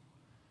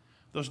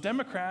 Those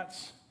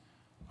Democrats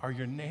are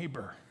your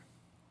neighbor.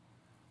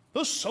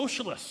 Those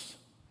socialists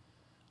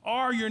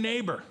are your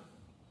neighbor.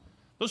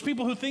 Those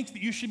people who think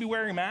that you should be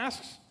wearing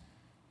masks,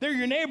 they're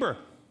your neighbor.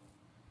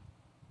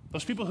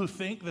 Those people who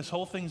think this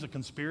whole thing's a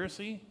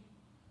conspiracy,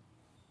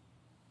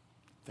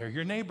 they're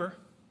your neighbor.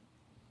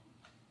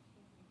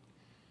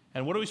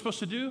 And what are we supposed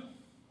to do?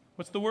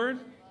 What's the word?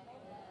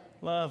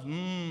 Love.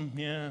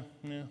 Yeah.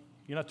 You're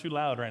not too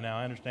loud right now,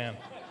 I understand.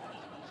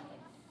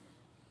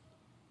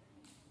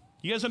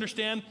 You guys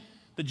understand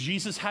that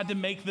Jesus had to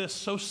make this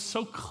so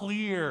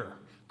clear,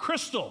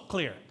 crystal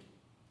clear,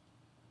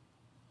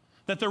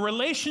 that the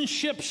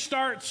relationship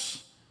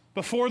starts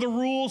before the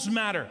rules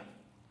matter.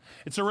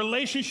 It's a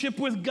relationship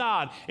with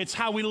God. It's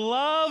how we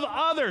love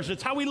others.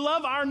 It's how we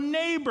love our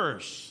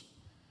neighbors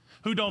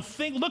who don't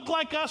look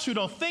like us, who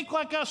don't think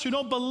like us, who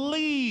don't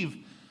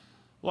believe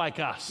like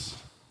us.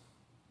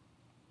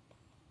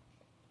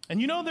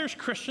 And you know there's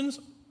Christians,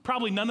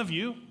 probably none of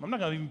you, I'm not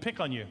going to even pick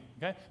on you,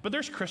 okay? But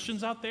there's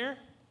Christians out there.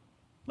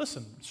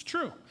 Listen, it's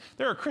true.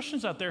 There are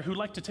Christians out there who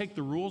like to take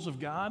the rules of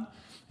God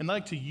and they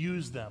like to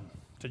use them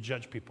to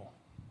judge people.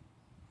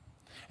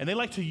 And they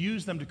like to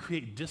use them to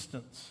create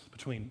distance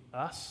between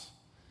us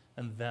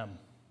and them.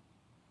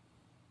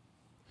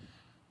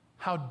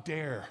 How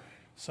dare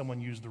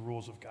someone use the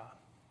rules of God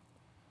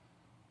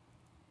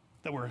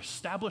that were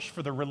established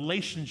for the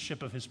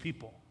relationship of his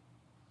people,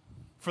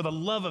 for the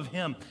love of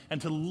him,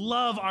 and to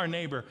love our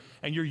neighbor.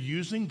 And you're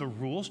using the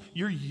rules.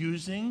 You're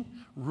using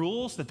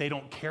rules that they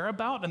don't care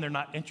about and they're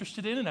not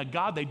interested in a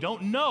God they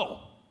don't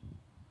know.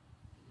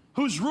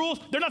 Whose rules,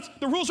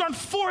 the rules aren't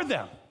for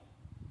them.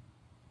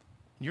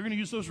 And you're going to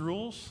use those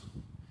rules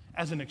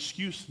as an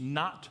excuse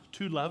not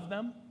to love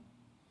them?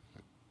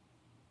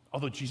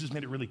 Although Jesus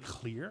made it really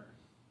clear.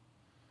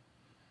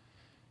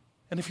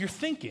 And if you're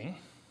thinking,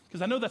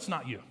 because I know that's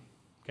not you,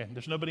 okay?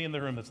 There's nobody in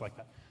the room that's like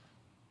that.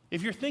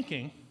 If you're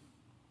thinking,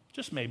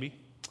 just maybe,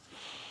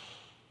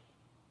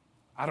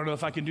 I don't know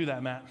if I can do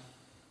that, Matt.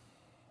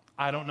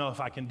 I don't know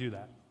if I can do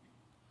that.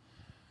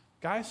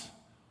 Guys,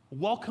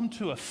 welcome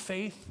to a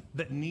faith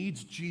that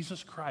needs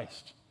Jesus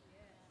Christ,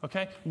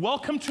 okay?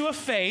 Welcome to a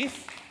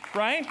faith,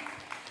 right,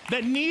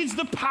 that needs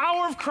the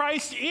power of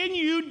Christ in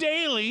you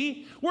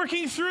daily,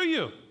 working through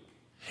you.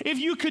 If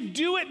you could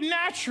do it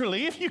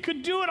naturally, if you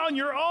could do it on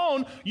your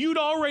own, you'd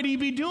already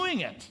be doing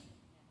it.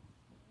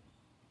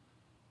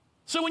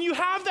 So when you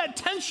have that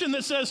tension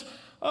that says,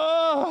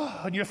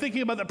 oh, and you're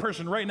thinking about that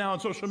person right now on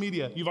social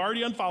media, you've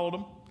already unfollowed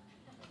them.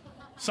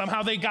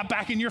 Somehow they got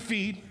back in your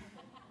feed.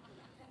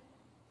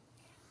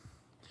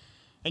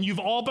 And you've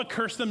all but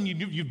cursed them.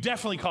 You've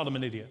definitely called them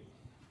an idiot.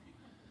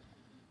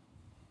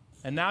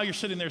 And now you're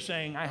sitting there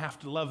saying, I have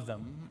to love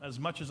them as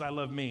much as I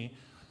love me.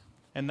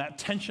 And that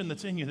tension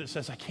that's in you that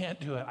says, I can't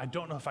do it. I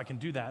don't know if I can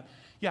do that.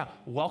 Yeah,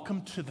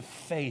 welcome to the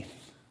faith.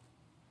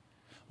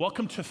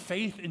 Welcome to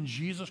faith in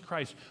Jesus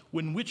Christ,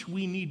 in which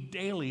we need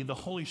daily the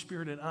Holy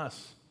Spirit in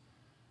us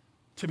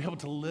to be able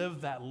to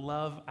live that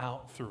love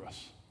out through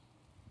us.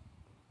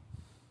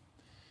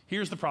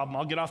 Here's the problem.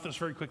 I'll get off this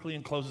very quickly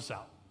and close this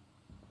out.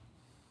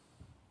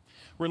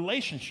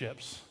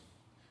 Relationships,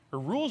 or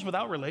rules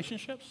without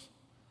relationships,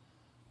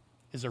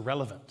 is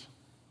irrelevant.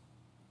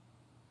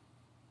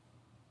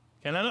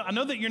 And I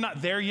know that you're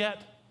not there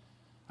yet.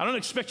 I don't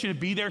expect you to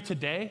be there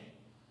today.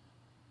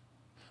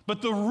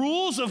 But the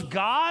rules of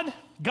God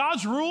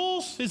God's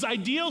rules, his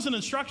ideals and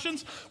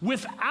instructions,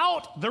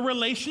 without the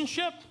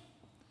relationship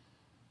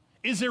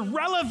is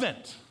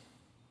irrelevant.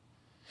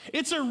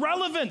 It's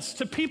irrelevance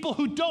to people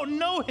who don't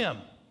know him,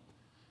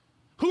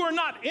 who are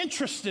not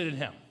interested in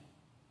him.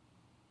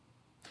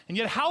 And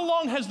yet, how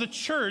long has the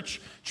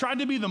church tried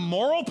to be the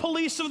moral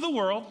police of the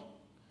world,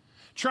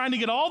 trying to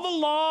get all the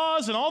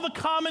laws and all the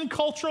common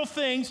cultural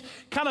things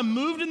kind of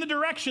moved in the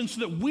direction so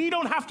that we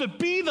don't have to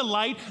be the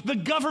light, the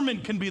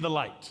government can be the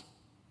light,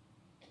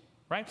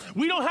 right?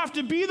 We don't have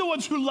to be the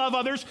ones who love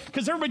others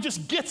because everybody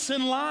just gets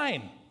in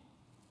line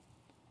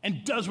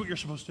and does what you're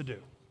supposed to do.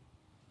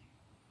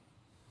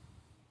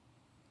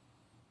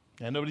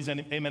 And nobody's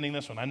amening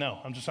this one. I know.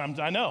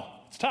 I know.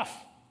 It's tough.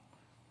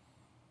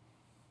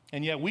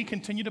 And yet we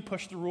continue to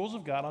push the rules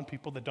of God on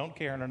people that don't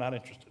care and are not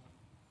interested.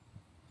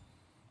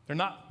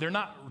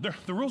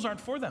 The rules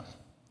aren't for them.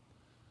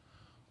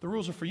 The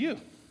rules are for you,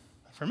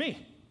 for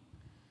me.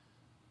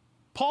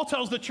 Paul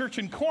tells the church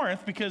in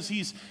Corinth, because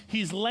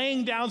he's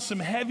laying down some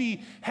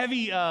heavy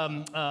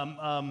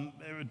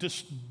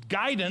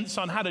guidance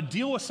on how to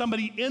deal with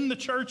somebody in the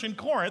church in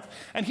Corinth,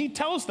 and he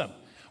tells them,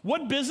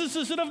 what business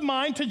is it of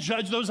mine to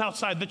judge those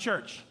outside the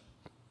church?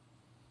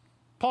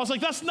 Paul's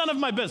like, that's none of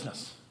my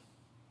business.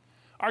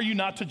 Are you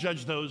not to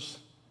judge those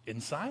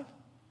inside?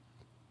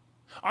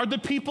 Are the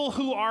people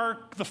who are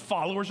the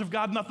followers of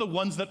God not the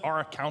ones that are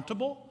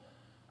accountable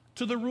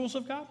to the rules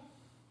of God?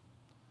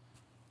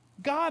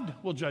 God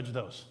will judge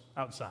those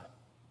outside.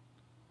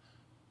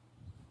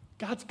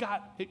 God's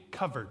got it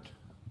covered.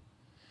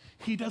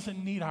 He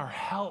doesn't need our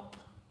help.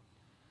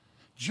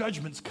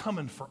 Judgment's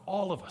coming for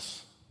all of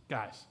us,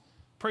 guys.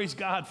 Praise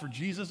God for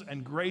Jesus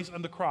and grace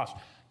on the cross.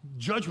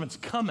 Judgment's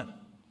coming.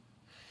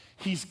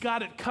 He's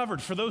got it covered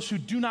for those who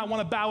do not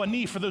want to bow a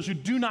knee, for those who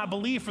do not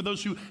believe, for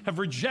those who have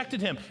rejected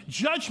him.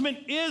 Judgment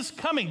is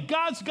coming.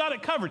 God's got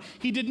it covered.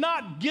 He did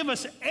not give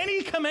us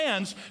any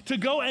commands to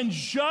go and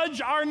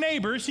judge our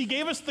neighbors. He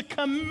gave us the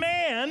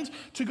command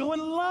to go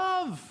and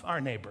love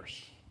our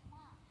neighbors.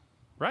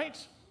 Right?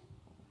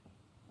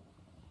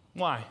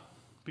 Why?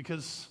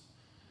 Because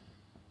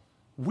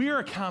we're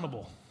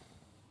accountable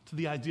to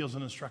the ideals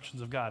and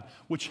instructions of God,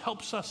 which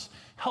helps us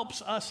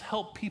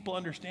help people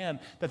understand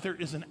that there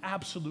is an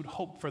absolute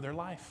hope for their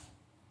life.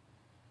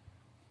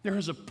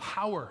 There's a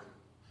power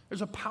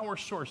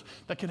source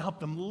that can help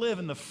them live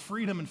in the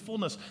freedom and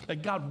fullness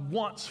that God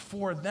wants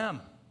for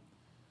them.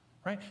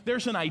 Right?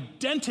 There's an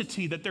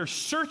identity that they're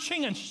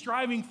searching and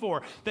striving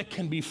for that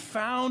can be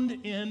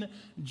found in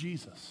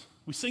Jesus.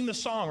 We sing the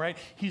song, right?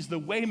 He's the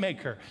way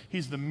maker.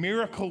 He's the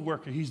miracle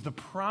worker. He's the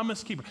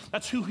promise keeper.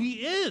 That's who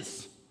he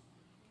is.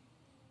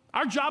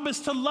 Our job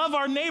is to love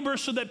our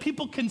neighbors so that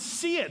people can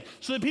see it,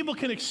 so that people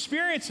can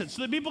experience it,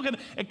 so that people can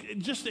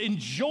just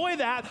enjoy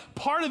that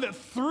part of it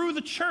through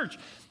the church.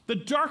 The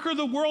darker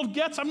the world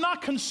gets, I'm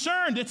not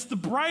concerned. It's the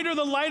brighter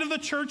the light of the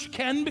church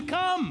can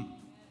become.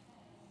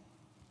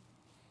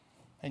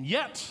 And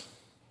yet,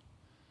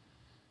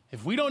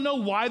 if we don't know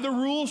why the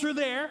rules are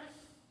there,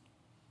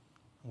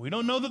 we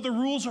don't know that the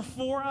rules are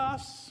for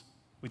us,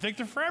 we think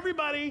they're for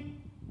everybody,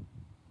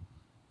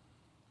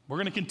 we're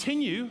going to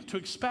continue to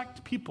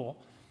expect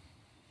people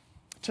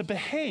to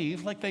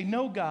behave like they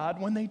know God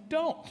when they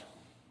don't.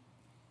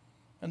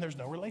 And there's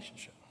no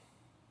relationship.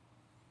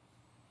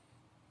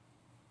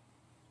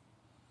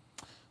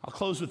 I'll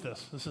close with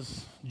this. This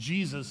is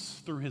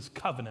Jesus through his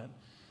covenant.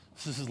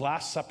 This is his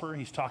Last Supper.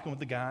 He's talking with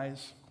the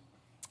guys.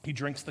 He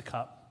drinks the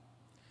cup.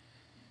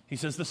 He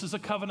says, this is a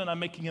covenant I'm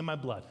making in my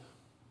blood.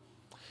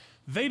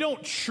 They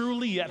don't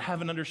truly yet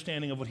have an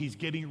understanding of what he's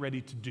getting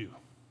ready to do.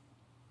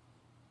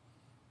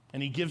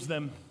 And he gives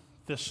them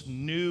this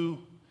new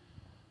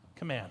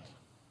command.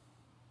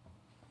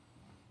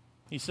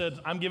 He said,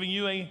 I'm giving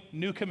you a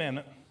new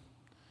commandment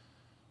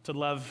to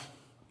love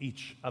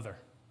each other.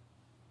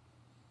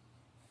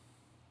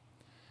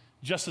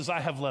 Just as I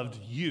have loved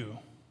you,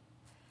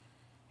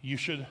 you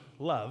should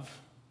love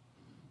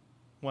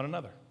one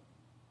another.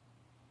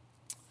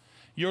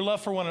 Your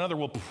love for one another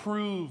will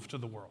prove to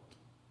the world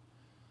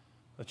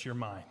that you're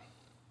mine,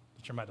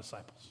 that you're my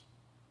disciples.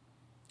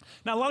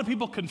 Now, a lot of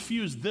people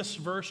confuse this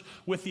verse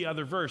with the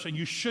other verse, and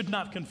you should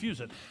not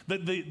confuse it.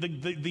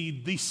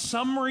 The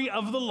summary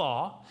of the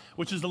law,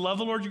 which is to love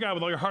the Lord your God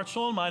with all your heart,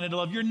 soul, and mind, and to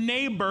love your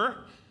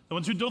neighbor, the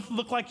ones who don't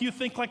look like you,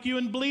 think like you,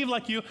 and believe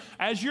like you,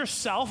 as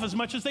yourself, as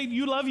much as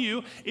you love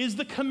you, is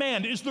the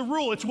command, is the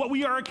rule. It's what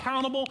we are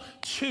accountable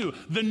to.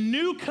 The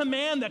new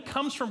command that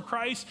comes from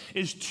Christ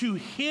is to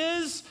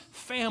his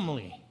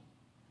family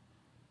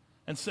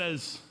and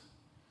says,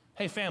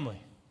 hey, family,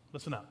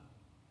 listen up.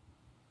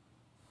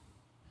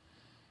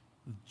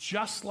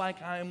 Just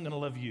like I'm going to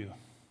love you, I'm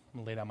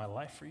going to lay down my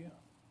life for you.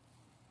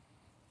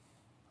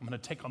 I'm going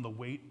to take on the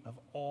weight of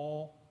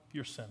all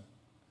your sin.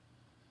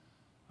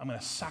 I'm going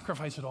to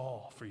sacrifice it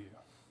all for you.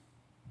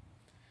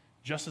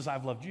 Just as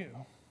I've loved you,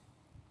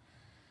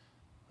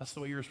 that's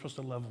the way you're supposed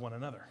to love one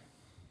another.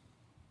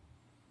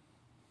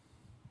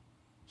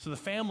 So the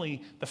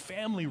family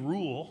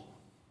rule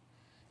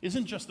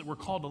isn't just that we're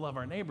called to love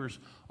our neighbors.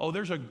 Oh,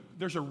 there's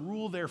a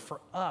rule there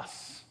for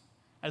us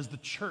as the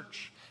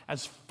church,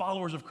 as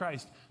followers of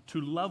Christ,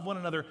 to love one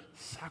another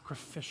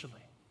sacrificially.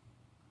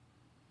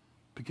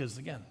 Because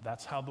again,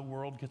 that's how the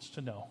world gets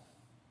to know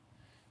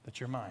that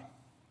you're mine.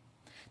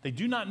 They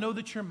do not know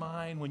that you're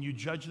mine when you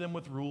judge them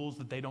with rules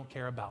that they don't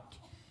care about.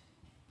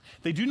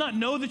 They do not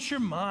know that you're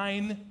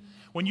mine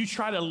when you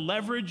try to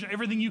leverage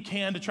everything you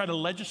can to try to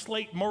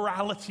legislate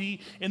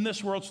morality in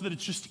this world so that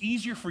it's just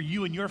easier for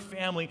you and your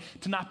family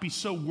to not be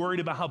so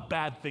worried about how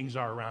bad things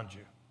are around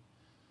you.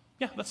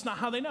 Yeah, that's not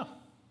how they know.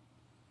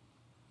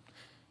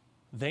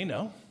 They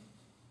know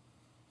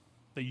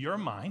that you're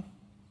mine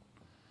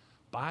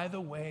by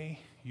the way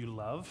you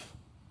love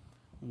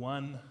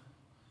one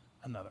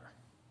another.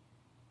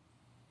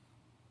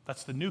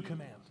 That's the new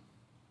command.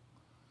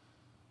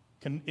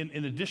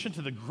 In addition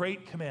to the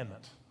great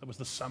commandment, that was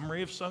the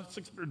summary of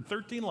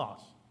 613 laws,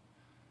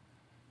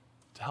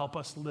 to help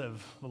us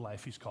live the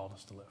life he's called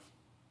us to live.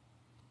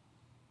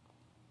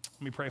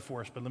 Let me pray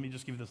for us, but let me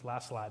just give you this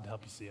last slide to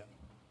help you see it.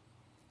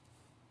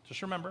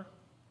 Just remember,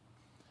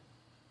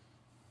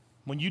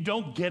 when you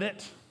don't get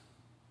it,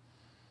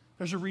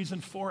 there's a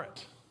reason for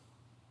it.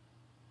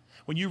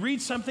 When you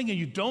read something and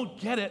you don't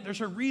get it,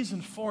 there's a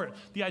reason for it.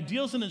 The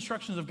ideals and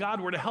instructions of God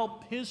were to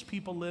help his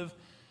people live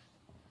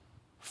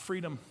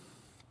freedom,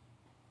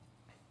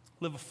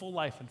 live a full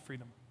life in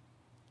freedom.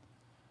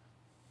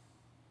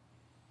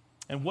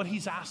 And what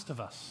he's asked of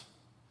us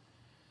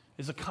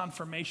is a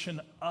confirmation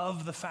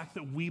of the fact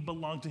that we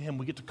belong to him.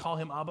 We get to call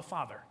him Abba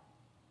Father,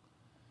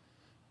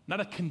 not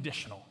a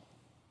conditional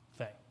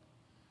thing.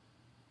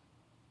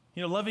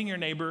 You know, loving your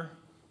neighbor,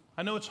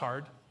 I know it's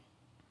hard.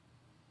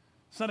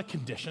 It's not a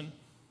condition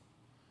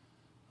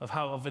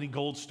of any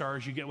gold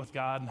stars you get with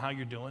God and how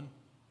you're doing.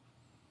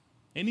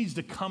 It needs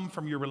to come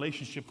from your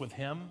relationship with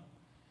him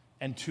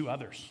and to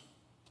others.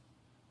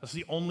 That's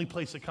the only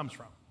place it comes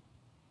from.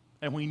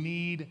 And we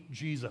need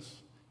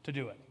Jesus to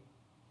do it.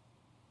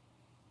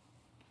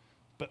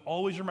 But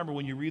always remember,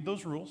 when you read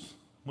those rules,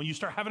 when you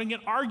start having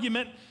an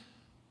argument,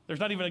 there's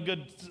not even a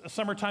good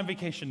summertime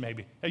vacation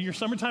maybe. At your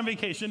summertime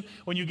vacation,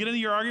 when you get into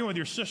your argument with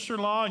your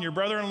sister-in-law and your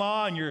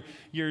brother-in-law and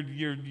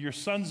your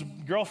son's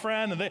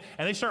girlfriend, and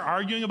they start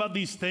arguing about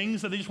these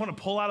things that they just want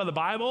to pull out of the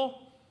Bible,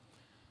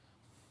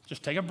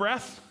 just take a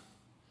breath,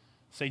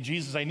 say,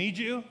 Jesus, I need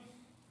you,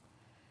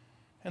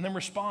 and then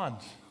respond,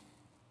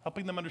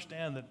 helping them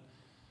understand that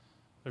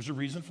there's a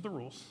reason for the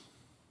rules.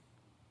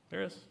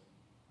 There is.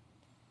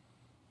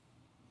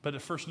 But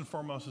it first and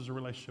foremost is a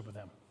relationship with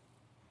him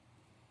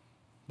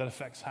that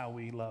affects how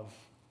we love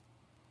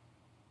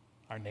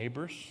our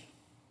neighbors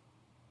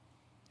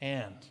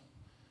and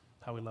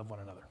how we love one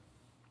another.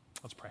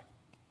 Let's pray.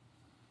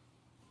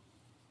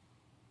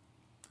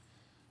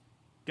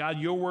 God,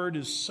 your word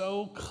is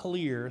so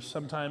clear,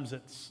 sometimes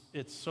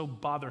it's so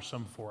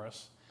bothersome for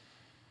us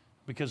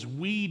because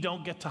we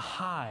don't get to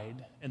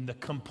hide in the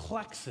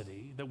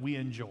complexity that we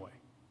enjoy.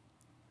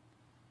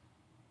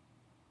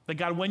 That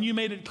God, when you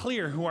made it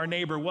clear who our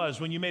neighbor was,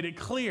 when you made it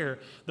clear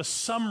the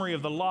summary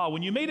of the law,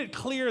 when you made it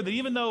clear that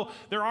even though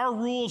there are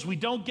rules we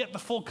don't get the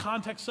full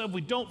context of,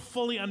 we don't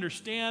fully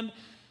understand,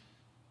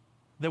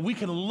 that we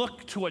can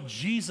look to what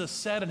Jesus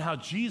said and how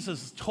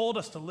Jesus told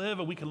us to live,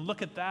 and we can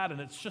look at that, and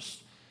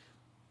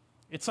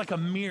it's like a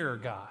mirror,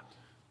 God.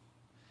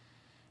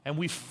 And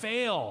we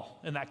fail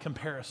in that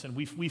comparison.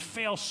 We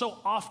fail so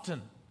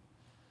often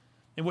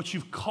in what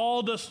you've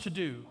called us to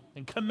do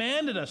and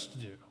commanded us to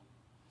do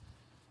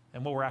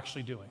and what we're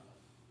actually doing.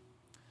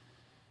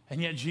 And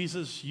yet,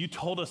 Jesus, you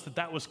told us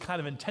that was kind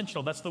of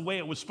intentional. That's the way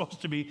it was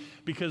supposed to be,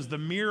 because the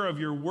mirror of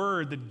your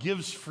word that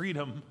gives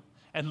freedom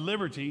and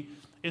liberty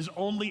it's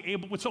only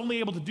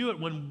able to do it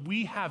when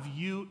we have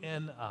you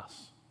in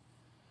us.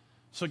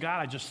 So God,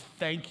 I just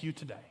thank you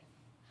today.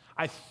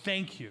 I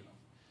thank you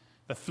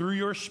that through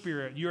your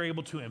Spirit, you're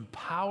able to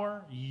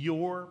empower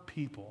your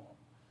people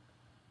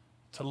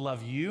to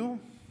love you,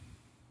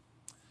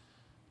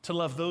 to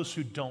love those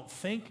who don't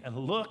think and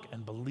look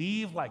and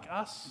believe like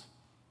us,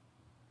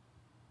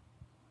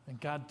 and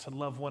God, to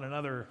love one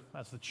another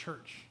as the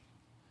church,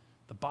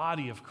 the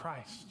body of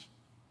Christ,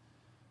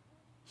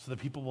 so that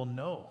people will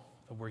know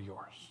that we're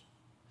yours.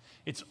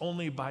 It's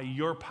only by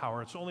your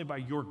power, it's only by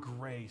your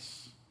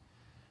grace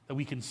that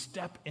we can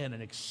step in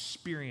and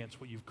experience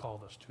what you've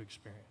called us to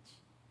experience.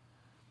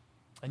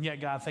 And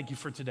yet, God, thank you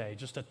for today,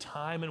 just a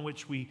time in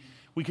which we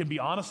can be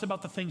honest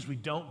about the things we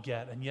don't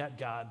get, and yet,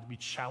 God, be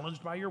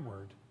challenged by your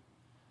word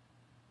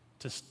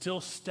to still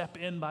step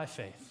in by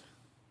faith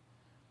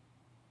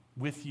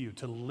with you,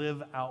 to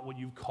live out what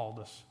you've called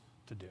us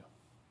to do.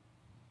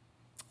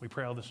 We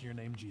pray all this in your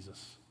name,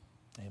 Jesus.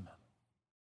 Amen.